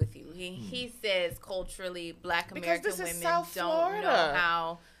agree with you. He says culturally, Black American women don't know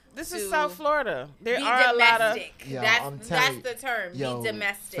how. This is South Florida. There be are domestic. A lot of. That's the term. Be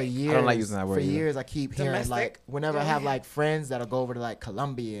domestic. For years, I don't like using that word. For years, I keep hearing like whenever I have like friends that'll go over to like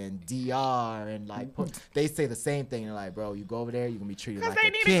Colombia and DR and like they say the same thing. They're like, bro, you go over there, you're gonna be treated like a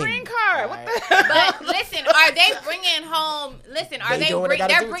king. Because they need a green card. Right? What the hell? But listen, are they bringing home? Listen, are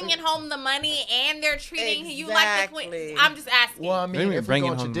they're bringing home the money and they're treating you like the queen? I'm just asking. Well, I mean, if we're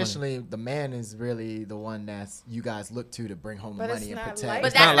going traditionally, the man is really the one that's you guys look to bring home the money and protect.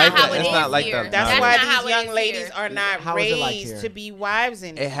 But that's not how it is. It's not like that. That's why these young ladies are not raised to be wives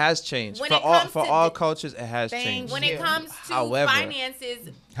anymore. It has changed. For all cultures, it has changed. When it comes to finances.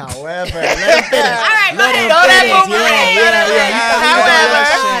 However, let him finish. All right, go ahead.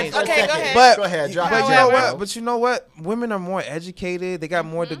 However, okay, go ahead. Go ahead. Drop it. But you know what? Women are more educated. They got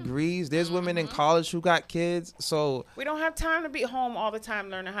more degrees. There's women in college who got kids. So we don't have time to be home all the time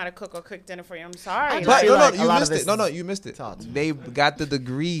learning how to cook or cook dinner for you. I'm sorry. But you missed it. No, you missed it. They got the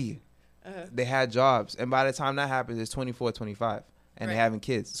degree. They had jobs, and by the time that happens, it's 24, 25, and they're having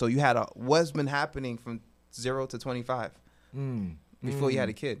kids. So you had what's been happening from 0 to 25 before you had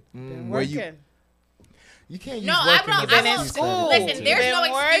a kid. Working. You can't use No, I working don't. as an excuse for Listen, everything. there's no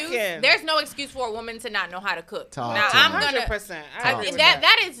Been excuse. working. There's no excuse for a woman to not know how to cook. Talk Now to I'm me. gonna. 100%.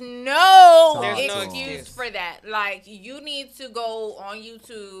 That is no There's no excuse excuse. for that. Like you need to go on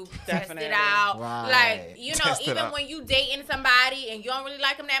YouTube, test Definitely. it out. Right. Like you know, Test it even out. when you dating somebody and you don't really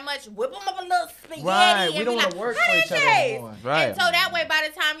like them that much, whip them up a little spaghetti. Right, and we be don't like, want to work "How for that each other taste?" anymore. Right. And so that way, by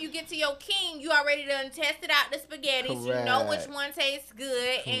the time you get to your king, you already done tested out the spaghettis. You know which Correct. one tastes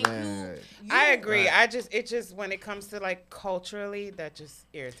good, and Correct. I agree. It just when it comes to like culturally, that just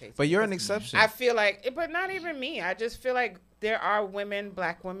irritates. But me. you're an exception. I feel like, but not even me. I just feel like there are women,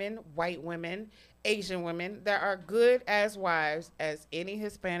 black women, white women, Asian women that are good as wives as any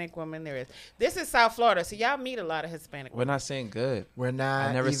Hispanic woman there is. This is South Florida, so y'all meet a lot of Hispanic We're women. not saying good. We're not.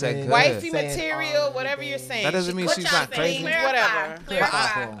 I never said even good. Wifey saying material, all whatever you're anything. saying. That doesn't mean What she's y'all not saying? crazy. Whatever.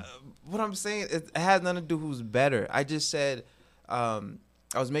 Clarify. What I'm saying, it has nothing to do who's better. I just said,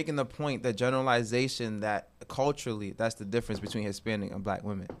 I was making the point that generalization that culturally, that's the difference between Hispanic and black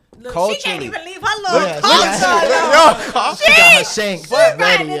women. Look, Culturally. she can't even leave her little Yeah, culture. she got her shank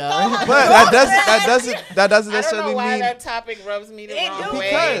ready, yo. But that doesn't I don't necessarily know why mean that topic rubs me the It wrong do. way.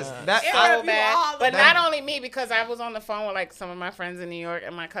 because that It So rub you bad. all the But way. not only me, because I was on the phone with like some of my friends in New York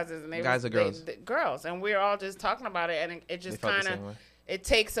and my cousins, and they Guys was, or girls? they girls, and we were all just talking about it, and it they just felt the kind same way. of it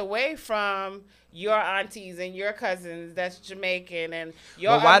takes away from your aunties and your cousins that's Jamaican and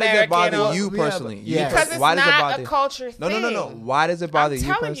your But why does American it bother or- you We have- personally? yeah. Because it's why does it not bother a culture No, thing. no. Why does it bother I'm you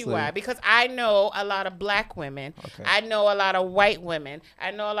telling personally? you why. Because I know a lot of black women. Okay. I know a lot of white women.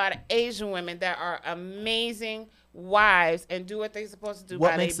 I know a lot of Asian women that are amazing wives and do what they're supposed to do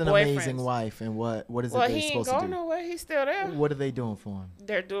What by makes their an boyfriends. amazing wife, and what is Well, it they're he ain't supposed to going do? nowhere. He's still there. What are they doing for him?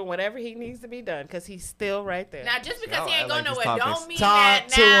 They're doing whatever he needs to be done because he's still right there. Now, just because Y'all he ain't act going like nowhere, these topics. don't mean Talk that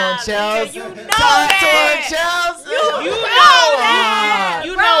to now. him, Chelsea. You know Talk that. to him, Chelsea. You know that.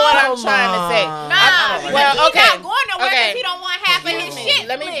 You know what I'm Come trying to say. on. Nah, Well, well, okay. he's not going nowhere because Okay. he don't want half of his shit.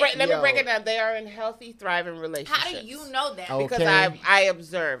 Let me Yo. break it down. They are in healthy, thriving relationships. How do you know that? Oh. Because Okay. I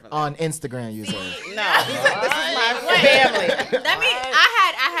observe them. On Instagram, you say. No, he's like, this is my Wait. family. Let me.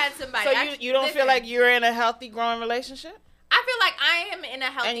 I had somebody. So you don't feel like you're in a healthy, growing relationship? I feel like I am in a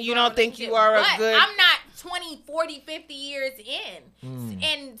healthy And you don't think you relationship, are a but good- I'm not 20, 40, 50 years in.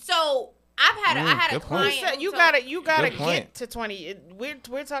 And so I had a good point. client. You who gotta Good point. get to 20.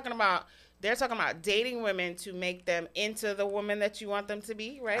 We're talking about. They're talking about dating women to make them into the woman that you want them to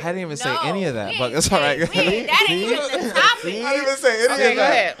be, right? I didn't even say No, any of that, we but ain't it's all right. say- we ain't- That ain't even the topic. I didn't even say any Okay, of go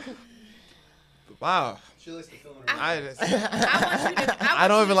that. ahead. Wow. She likes to fill in her I mouth. just, I want you to. I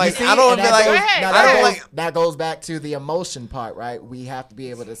don't even like. See, I don't and even that like. goes- ahead. now I that don't goes- like. that goes back to the emotion part, right? We have to be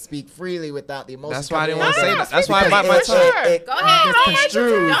able to speak freely without the emotion. That's why I didn't coming want to in. say no, that. That's why I speak bite my freely, tongue. sure. It Go ahead. gets Don't bite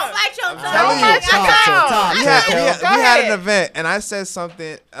construed. Don't bite your tongue. telling you. Talk, Go We had, Chelsea. Go we had ahead. an event, and I said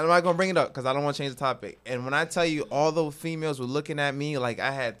something. I'm not gonna bring it up because I don't want to change the topic. And when I tell you, all the females were looking at me like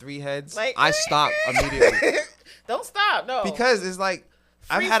I had 3 heads. Like- I stopped immediately Don't stop. No. because it's like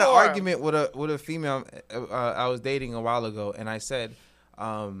I've Free had an form. argument with a female I was dating a while ago, and I said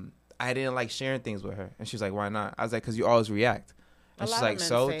I didn't like sharing things with her, and she was like, "Why not?" I was like, "Cause you always react." And A she's lot of like, men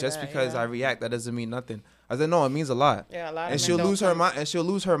 "So say just that, because yeah. I react, that doesn't mean nothing." I said, "No, it means a lot." Yeah, a lot of And men she'll don't lose her come- mind. And she'll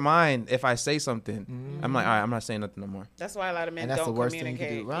lose her mind if I say something. I'm like, all right, I'm not saying nothing no more. That's why a lot of men And that's don't the worst thing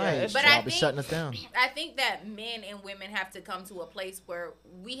communicate. you can do. Yeah, Right. it's But Y'all I be think- shutting us down. I think that men and women have to come to a place where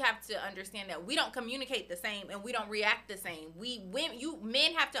we have to understand that we don't communicate the same and we don't react the same.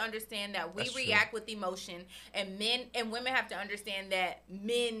 Men have to understand that we That's true. react with emotion, and men and women have to understand that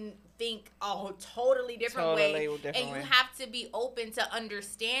men think a totally different way, different and you way. have to be open to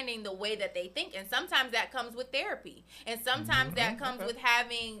understanding the way that they think. And sometimes that comes with therapy, and sometimes that comes with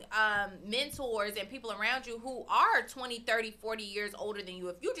having mentors and people around you who are 20, 30, 40 years older than you.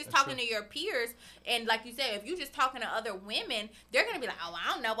 If you're just talking to your peers, and like you said, if you're just talking to other women, they're gonna be like, "Oh,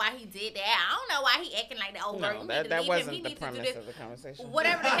 I don't know why he did that. I don't know why he acting like that. Oh, girl, you No, need that, to that leave him. He wasn't the needs to do premise this." of the conversation.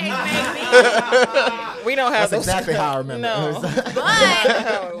 Whatever the case may be. We don't have That's those. exactly how I remember it. No. But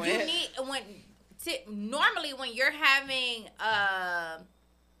How it you went. need normally when you're having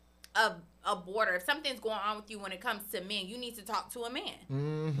a border, if something's going on with you when it comes to men, you need to talk to a man.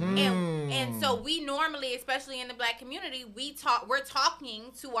 Mm-hmm. And so we normally, especially in the black community, we're talking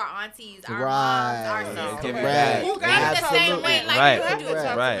to our aunties, our Right. moms, our sisters. Correct. Who think the same way like Right. you do.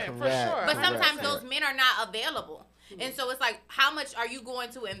 Correct. Right. For sure. But sometimes 100%. those men are not available. And so it's like, how much are you going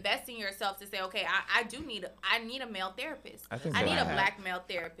to invest in yourself to say, okay, I need a male therapist. I need a black male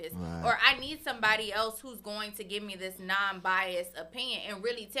therapist. Right. Or I need somebody else who's going to give me this non-biased opinion and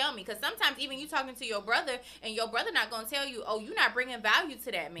really tell me. Because sometimes even you talking to your brother and your brother not going to tell you, oh, you're not bringing value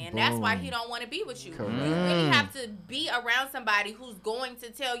to that man. Boom. That's why he don't want to be with you. Correct. You really have to be around somebody who's going to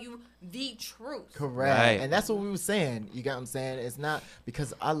tell you the truth. Correct. Right. And that's what we were saying. You got what I'm saying? It's not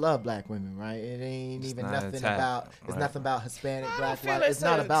because I love black women, right? It ain't even nothing about, it's nothing about Hispanic, black, white. It's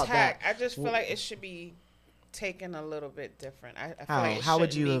not about that. I just feel like it should be taken a little bit different. I feel like it how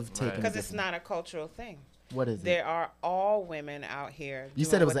would you have taken it? Because it's not a cultural thing. What is it? There are all women out here. You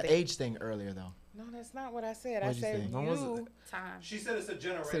said it was an age thing earlier, though. No, that's not what I said. I said time. She said it's a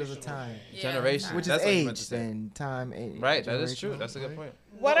generation. She said it's a time. Yeah. Generation. Which is age and time. Right, that is true. That's a good point.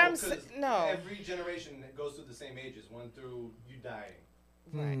 What I'm saying, no. Every generation goes through the same ages, one through you dying.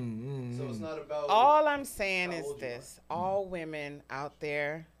 Right. So it's not about. All I'm saying is this: all women out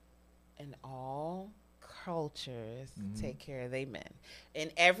there, in all cultures, take care of their men.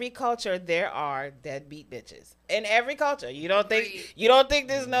 In every culture, there are deadbeat bitches. In every culture, you don't think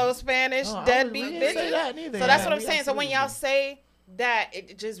there's no Spanish deadbeat bitches. So that's what I'm saying. So when y'all say that,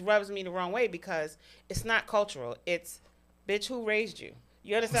 it just rubs me the wrong way because it's not cultural. It's bitch who raised you.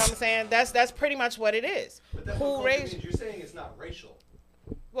 You understand what I'm saying? That's pretty much what it is. But that's who raised you? You're saying it's not racial.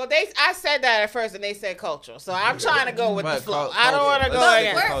 Well, I said that at first, and they said cultural. So I'm trying to go with the flow. I don't want to go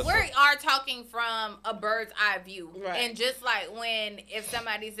again. We are talking from a bird's eye view, right. And just like if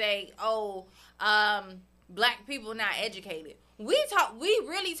somebody say, "Oh, black people not educated," we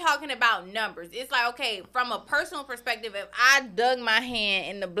really talking about numbers. It's like, okay, from a personal perspective, if I dug my hand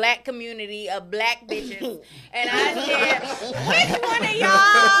in the black community of black bitches and I said, which one of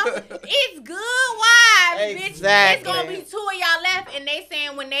y'all is good wives, exactly. Bitch, it's gonna be 2 of y'all left, and they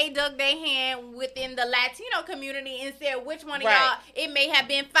saying when they dug their hand within the Latino community and said which one of y'all, it may have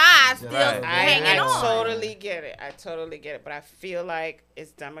been 5 still hanging on. I totally get it, but I feel like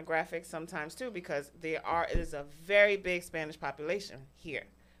it's demographic sometimes too because it is a very big Spanish population here,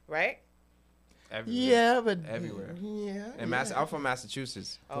 right? Everywhere. Yeah, but everywhere. Yeah. And I'm from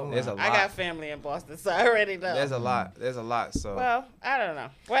Massachusetts. Oh, there's a lot. I got family in Boston, so I already know. There's a lot. So well, I don't know.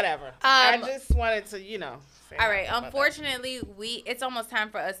 Whatever. I just wanted to, all right. Unfortunately, it's almost time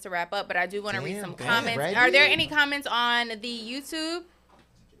for us to wrap up, but I do want to read some comments. Right? Are there any comments on the YouTube?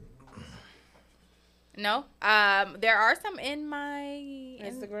 No. There are some in my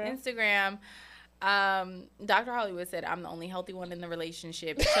Instagram. Dr. Hollywood said, "I'm the only healthy one in the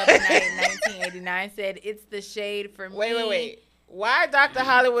relationship." Chubby Knight 1989 said, "It's the shade for me." Wait. Why Dr.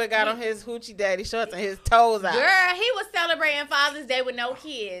 Hollywood got on his hoochie daddy shorts and his toes out? Girl, he was celebrating Father's Day with no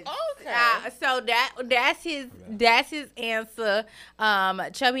kids. Okay. So that's his answer.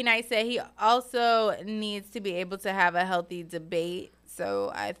 Chubby Knight said he also needs to be able to have a healthy debate.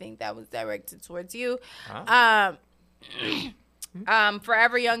 So I think that was directed towards you. Huh?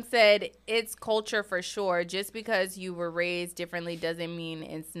 Forever Young said, "It's culture for sure. Just because you were raised differently doesn't mean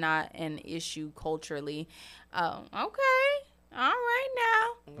it's not an issue culturally." Okay. All right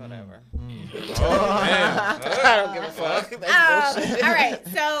now. Whatever. Oh, man. I don't give a fuck. That's bullshit. All right.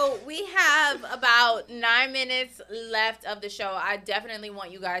 So we have about 9 minutes left of the show. I definitely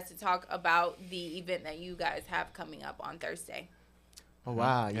want you guys to talk about the event that you guys have coming up on Thursday. Oh,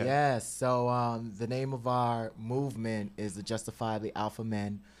 wow. Yeah. Yes. So the name of our movement is the Justifiably Alpha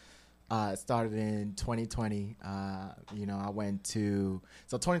Men. It started in 2020. I went to...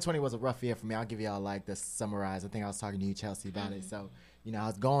 So 2020 was a rough year for me. I'll give y'all the summarize. I think I was talking to you, Chelsea, about it. So, I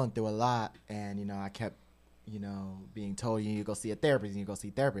was going through a lot, and, I kept, being told you need to go see a therapist, and you go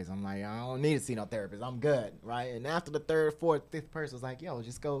see therapists. I'm like, I don't need to see no therapist. I'm good, right? And after the third, fourth, fifth person was like, yo,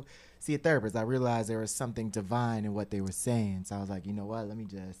 just go see a therapist, I realized there was something divine in what they were saying. So I was like, you know what? Let me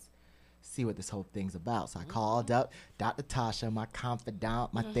just see what this whole thing's about. So I called up Dr. Tasha, my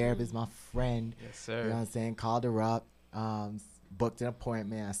confidant, my therapist, my friend. Yes, sir. You know what I'm saying? Called her up, booked an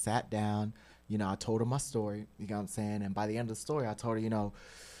appointment. I sat down. I told her my story. You know what I'm saying? And by the end of the story, I told her,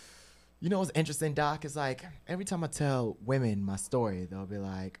 what's interesting, Doc? Is every time I tell women my story, they'll be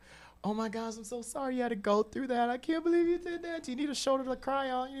like, oh my gosh, I'm so sorry you had to go through that. I can't believe you did that. You need a shoulder to cry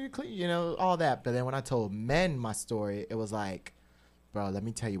on. You need to clean, all that. But then when I told men my story, it was like, bro, let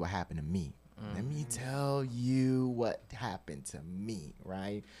me tell you what happened to me. Let me tell you what happened to me,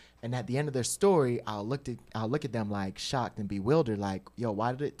 right? And at the end of their story, I'll look at them shocked and bewildered, yo,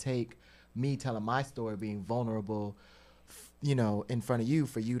 why did it take me telling my story, being vulnerable, in front of you,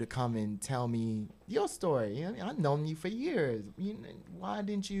 for you to come and tell me your story? I've known you for years. Why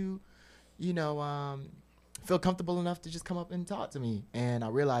didn't you, feel comfortable enough to just come up and talk to me? And I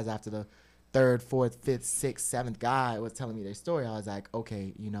realized after the third, fourth, fifth, sixth, seventh guy was telling me their story, I was like,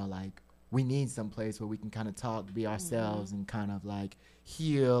 okay, you know, like, we need some place where we can kind of talk, be ourselves, and kind of like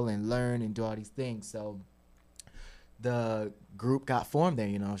heal and learn and do all these things. So the group got formed there.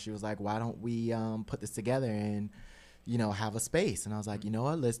 You know, she was like, why don't we put this together and, you know, have a space? And I was like, you know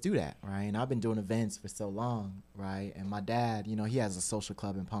what, let's do that, right? And I've been doing events for so long, right? And my dad, you know, he has a social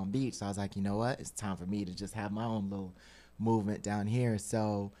club in Palm Beach. So I was like, you know what, it's time for me to just have my own little movement down here.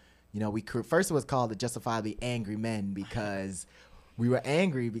 So, you know, first it was called the Justifiably Angry Men because we were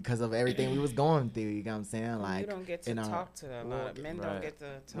angry because of everything we was going through. You know what I'm saying? Like, you don't get to talk to a lot of men. Don't get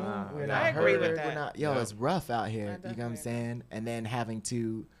to talk. I agree with that. It's rough out here. You know what I'm saying? And then having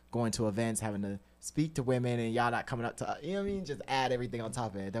to go into events, having to speak to women, and y'all not coming up to, you know what I mean? Just add everything on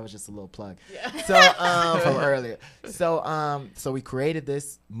top of it. That was just a little plug. Yeah. So from earlier. So we created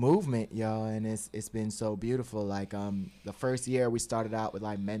this movement, y'all, and it's been so beautiful. Like the first year we started out with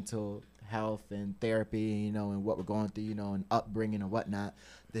like mental health and therapy, you know, and what we're going through, you know, and upbringing and whatnot.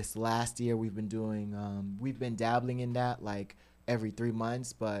 This last year we've been dabbling in that like every 3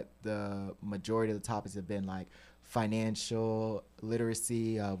 months, but the majority of the topics have been like financial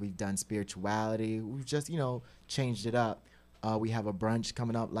literacy. We've done spirituality. We've just, you know, changed it up. We have a brunch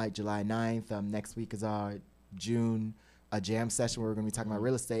coming up like July 9th. Next week is our June jam session where we're going to be talking about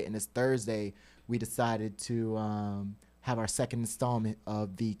real estate. And this Thursday we decided to have our second installment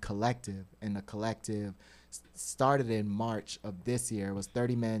of The Collective. And The Collective started in March of this year. It was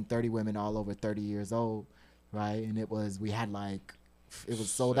 30 men, 30 women, all over 30 years old, right? And it was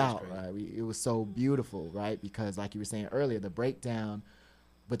sold out, right? It was so beautiful, right? Because like you were saying earlier, the breakdown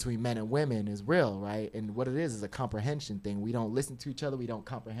between men and women is real, right? And what it is a comprehension thing. We don't listen to each other. We don't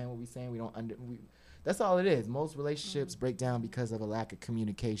comprehend what we're saying. That's all it is. Most relationships break down because of a lack of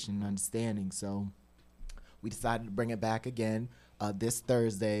communication and understanding. So we decided to bring it back again. This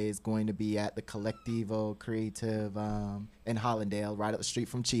Thursday is going to be at the Collectivo Creative in Hollandale, right up the street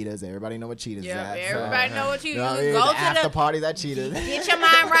from Cheetahs. Everybody know what Cheetahs is at. Everybody know what Cheetahs is. Go to after parties at Cheetahs. Get your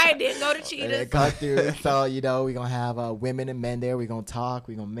mind right, then go to Cheetahs. Cut through. So, you know, we're going to have women and men there. We're going to talk.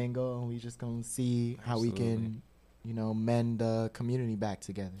 We're going to mingle. And we're just going to see how we can, you know, mend the community back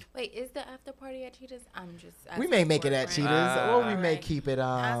together. Wait, is the after party at Cheetahs? I'm just we may make it at Cheetahs, or we may keep it.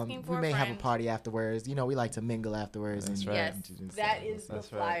 We may have a party afterwards. You know, we like to mingle afterwards. That's right. Yes, that is the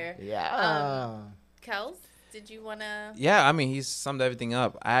flyer. Right. Yeah. Kels, did you want to? Yeah, I mean, he's summed everything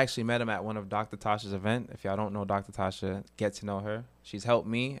up. I actually met him at one of Dr. Tasha's event. If y'all don't know Dr. Tasha, get to know her. She's helped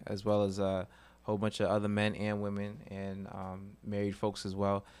me as well as a whole bunch of other men and women and married folks as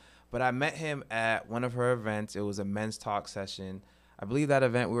well. But I met him at one of her events. It was a men's talk session. I believe that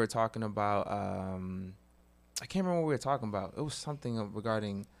event we were talking about, I can't remember what we were talking about. It was something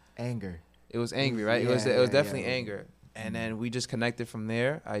regarding anger. It was angry, right? It was definitely anger. And then we just connected from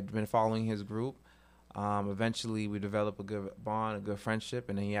there. I'd been following his group. Eventually we developed a good bond, a good friendship,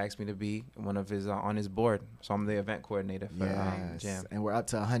 and then he asked me to be one of his on his board. So I'm the event coordinator for Jam. And we're up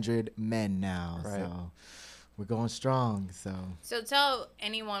to 100 men now. Right. So we're going strong. So tell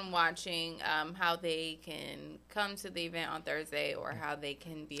anyone watching how they can come to the event on Thursday or how they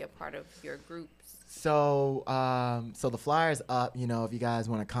can be a part of your groups. So the flyer's up. You know, if you guys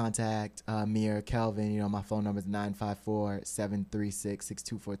want to contact me or Kelvin, you know, my phone number is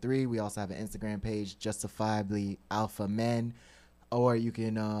 954-736-6243. We also have an Instagram page, Justifiably Alpha Men. Or you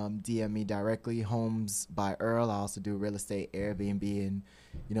can DM me directly, Homes by Earl. I also do real estate, Airbnb, and,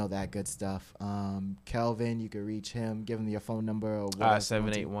 you know, that good stuff. Kelvin, you can reach him. Give him your phone number. Or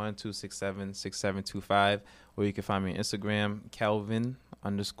 781-267-6725. Or you can find me on Instagram,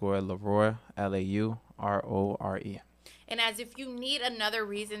 Kelvin_Laroure, LAURORE. And as if you need another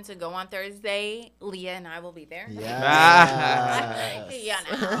reason to go on Thursday, Leah and I will be there. Yeah. We'll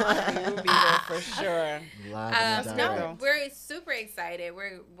be there for sure. No, we're super excited.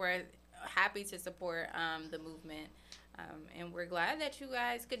 We're happy to support the movement. And we're glad that you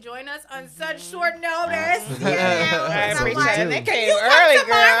guys could join us on such short notice. I appreciate it. They came early,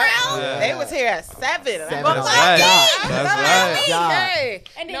 girl. Yeah. They was here at 7. That's right.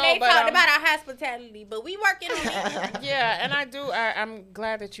 And then they talked about our hospitality, but we working on it. Yeah, and I'm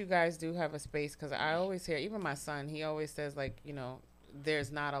glad that you guys do have a space, because I always hear, even my son, he always says, like, you know,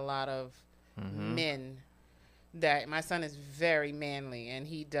 there's not a lot of men that, my son is very manly, and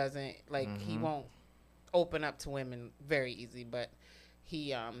he doesn't, like, he won't open up to women very easy, but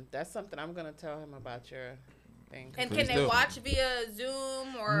that's something I'm gonna tell him about your thing. And can they watch via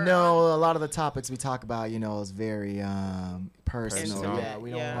Zoom or or no? A lot of the topics we talk about, is very personal. Yeah,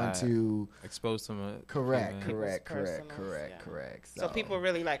 we don't want to expose too much. Correct. So people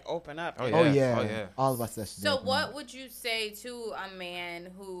really like open up. Oh yeah. All of us. So what would you say to a man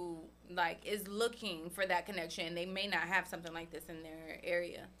who like is looking for that connection? They may not have something like this in their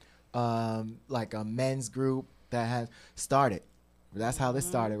area. Like a men's group that has started. That's how this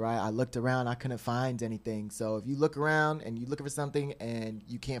started, right? I looked around, I couldn't find anything. So if you look around and you're looking for something and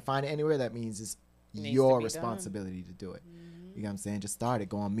you can't find it anywhere, that means it's your responsibility to do it. You know what I'm saying? Just start it.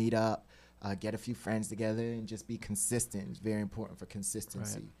 Go on Meetup, get a few friends together, and just be consistent. It's very important for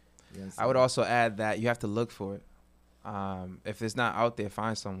consistency. Right. You know I would also add that you have to look for it. If it's not out there,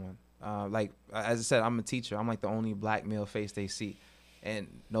 find someone. Like as I said, I'm a teacher. I'm like the only black male face they see. And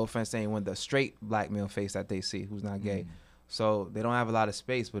no offense to anyone, the straight black male face that they see who's not gay. So they don't have a lot of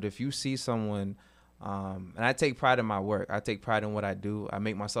space. But if you see someone, and I take pride in my work. I take pride in what I do. I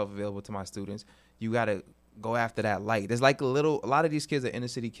make myself available to my students. You got to go after that light. There's like a lot of these kids are inner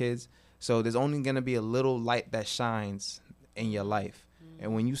city kids. So there's only going to be a little light that shines in your life.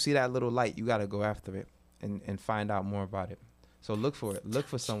 And when you see that little light, you got to go after it and find out more about it. So look for it. Look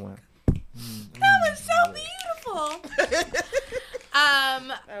for someone. That was so beautiful.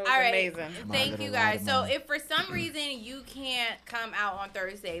 That was all right. amazing. Thank you guys. So if for some reason you can't come out on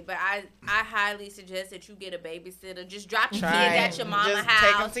Thursday, but I highly suggest that you get a babysitter. Just drop your kids at your mama's house.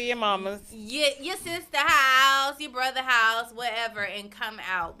 Take them to your mama's. Your sister house, your brother house, whatever, and come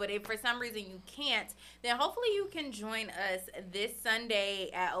out. But if for some reason you can't, then hopefully you can join us this Sunday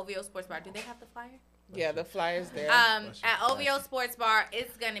at OVO Sports Bar. Do they have the flyer? Yeah, the flyer's there. At OVO Sports Bar,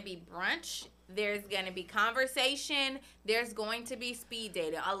 it's going to be brunch. There's going to be conversation. There's going to be speed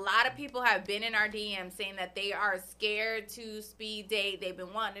dating. A lot of people have been in our DMs saying that they are scared to speed date. They've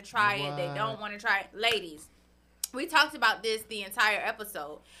been wanting to try it. They don't want to try it. Ladies, we talked about this the entire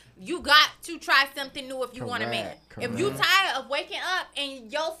episode. You got to try something new if you want a man. If you tired of waking up and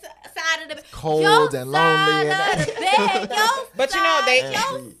your side of the bed cold and lonely, but you know your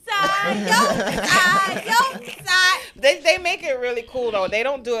side. They make it really cool though. They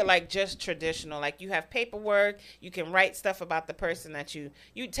don't do it like just traditional. Like you have paperwork, you can write stuff about the person that you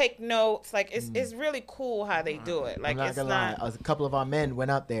take notes. Like it's really cool how they do it. Like I'm not it's gonna not. lie. A couple of our men went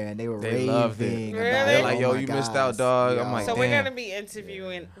up there and they were raving. Loved it. About Really? They're like, yo, you missed out, dog. Yeah. I'm like, So damn. we're gonna be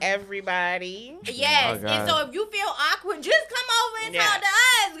interviewing everybody. Yes, Oh, and so if you feel awkward, just come over and talk to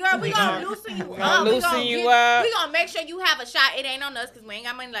us, girl. We gonna loosen you up. We gonna make sure you have a shot. It ain't on us because we ain't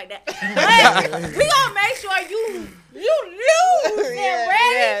got money like that. But we gonna make sure you lose and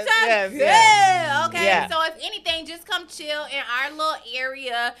ready to go. Okay, Yeah. so if anything, just come chill in our little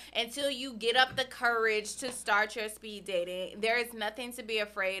area until you get up the courage to start your speed dating. There is nothing to be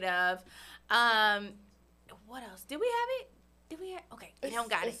afraid of. What else? Did we have it? Okay, we don't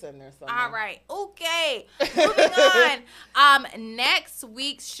got it. In there somewhere. All right. Okay. Moving on. Next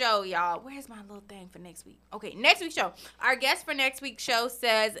week's show, y'all. Where's my little thing for next week? Okay, next week's show. Our guest for next week's show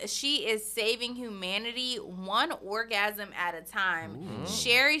says she is saving humanity one orgasm at a time. Ooh.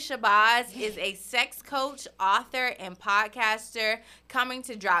 Sherry Shabazz is a sex coach, author, and podcaster coming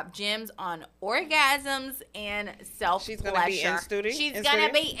to drop gems on orgasms and self-pleasure. She's going to be in studio? She's going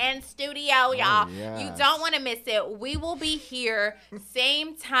to be in studio, y'all. Yes. You don't want to miss it. We will be here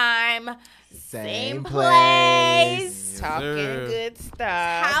same time, same place. Talking good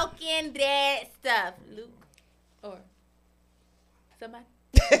stuff. Talking that stuff. Luke or somebody.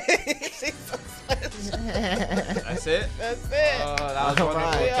 That's it? That's it. That was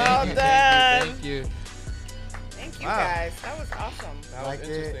wonderful. We all done. Thank you. Thank you, guys. That was awesome. That was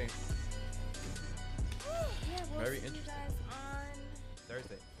interesting. Yeah, we'll Very see interesting. you guys on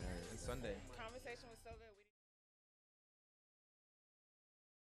Thursday and Sunday.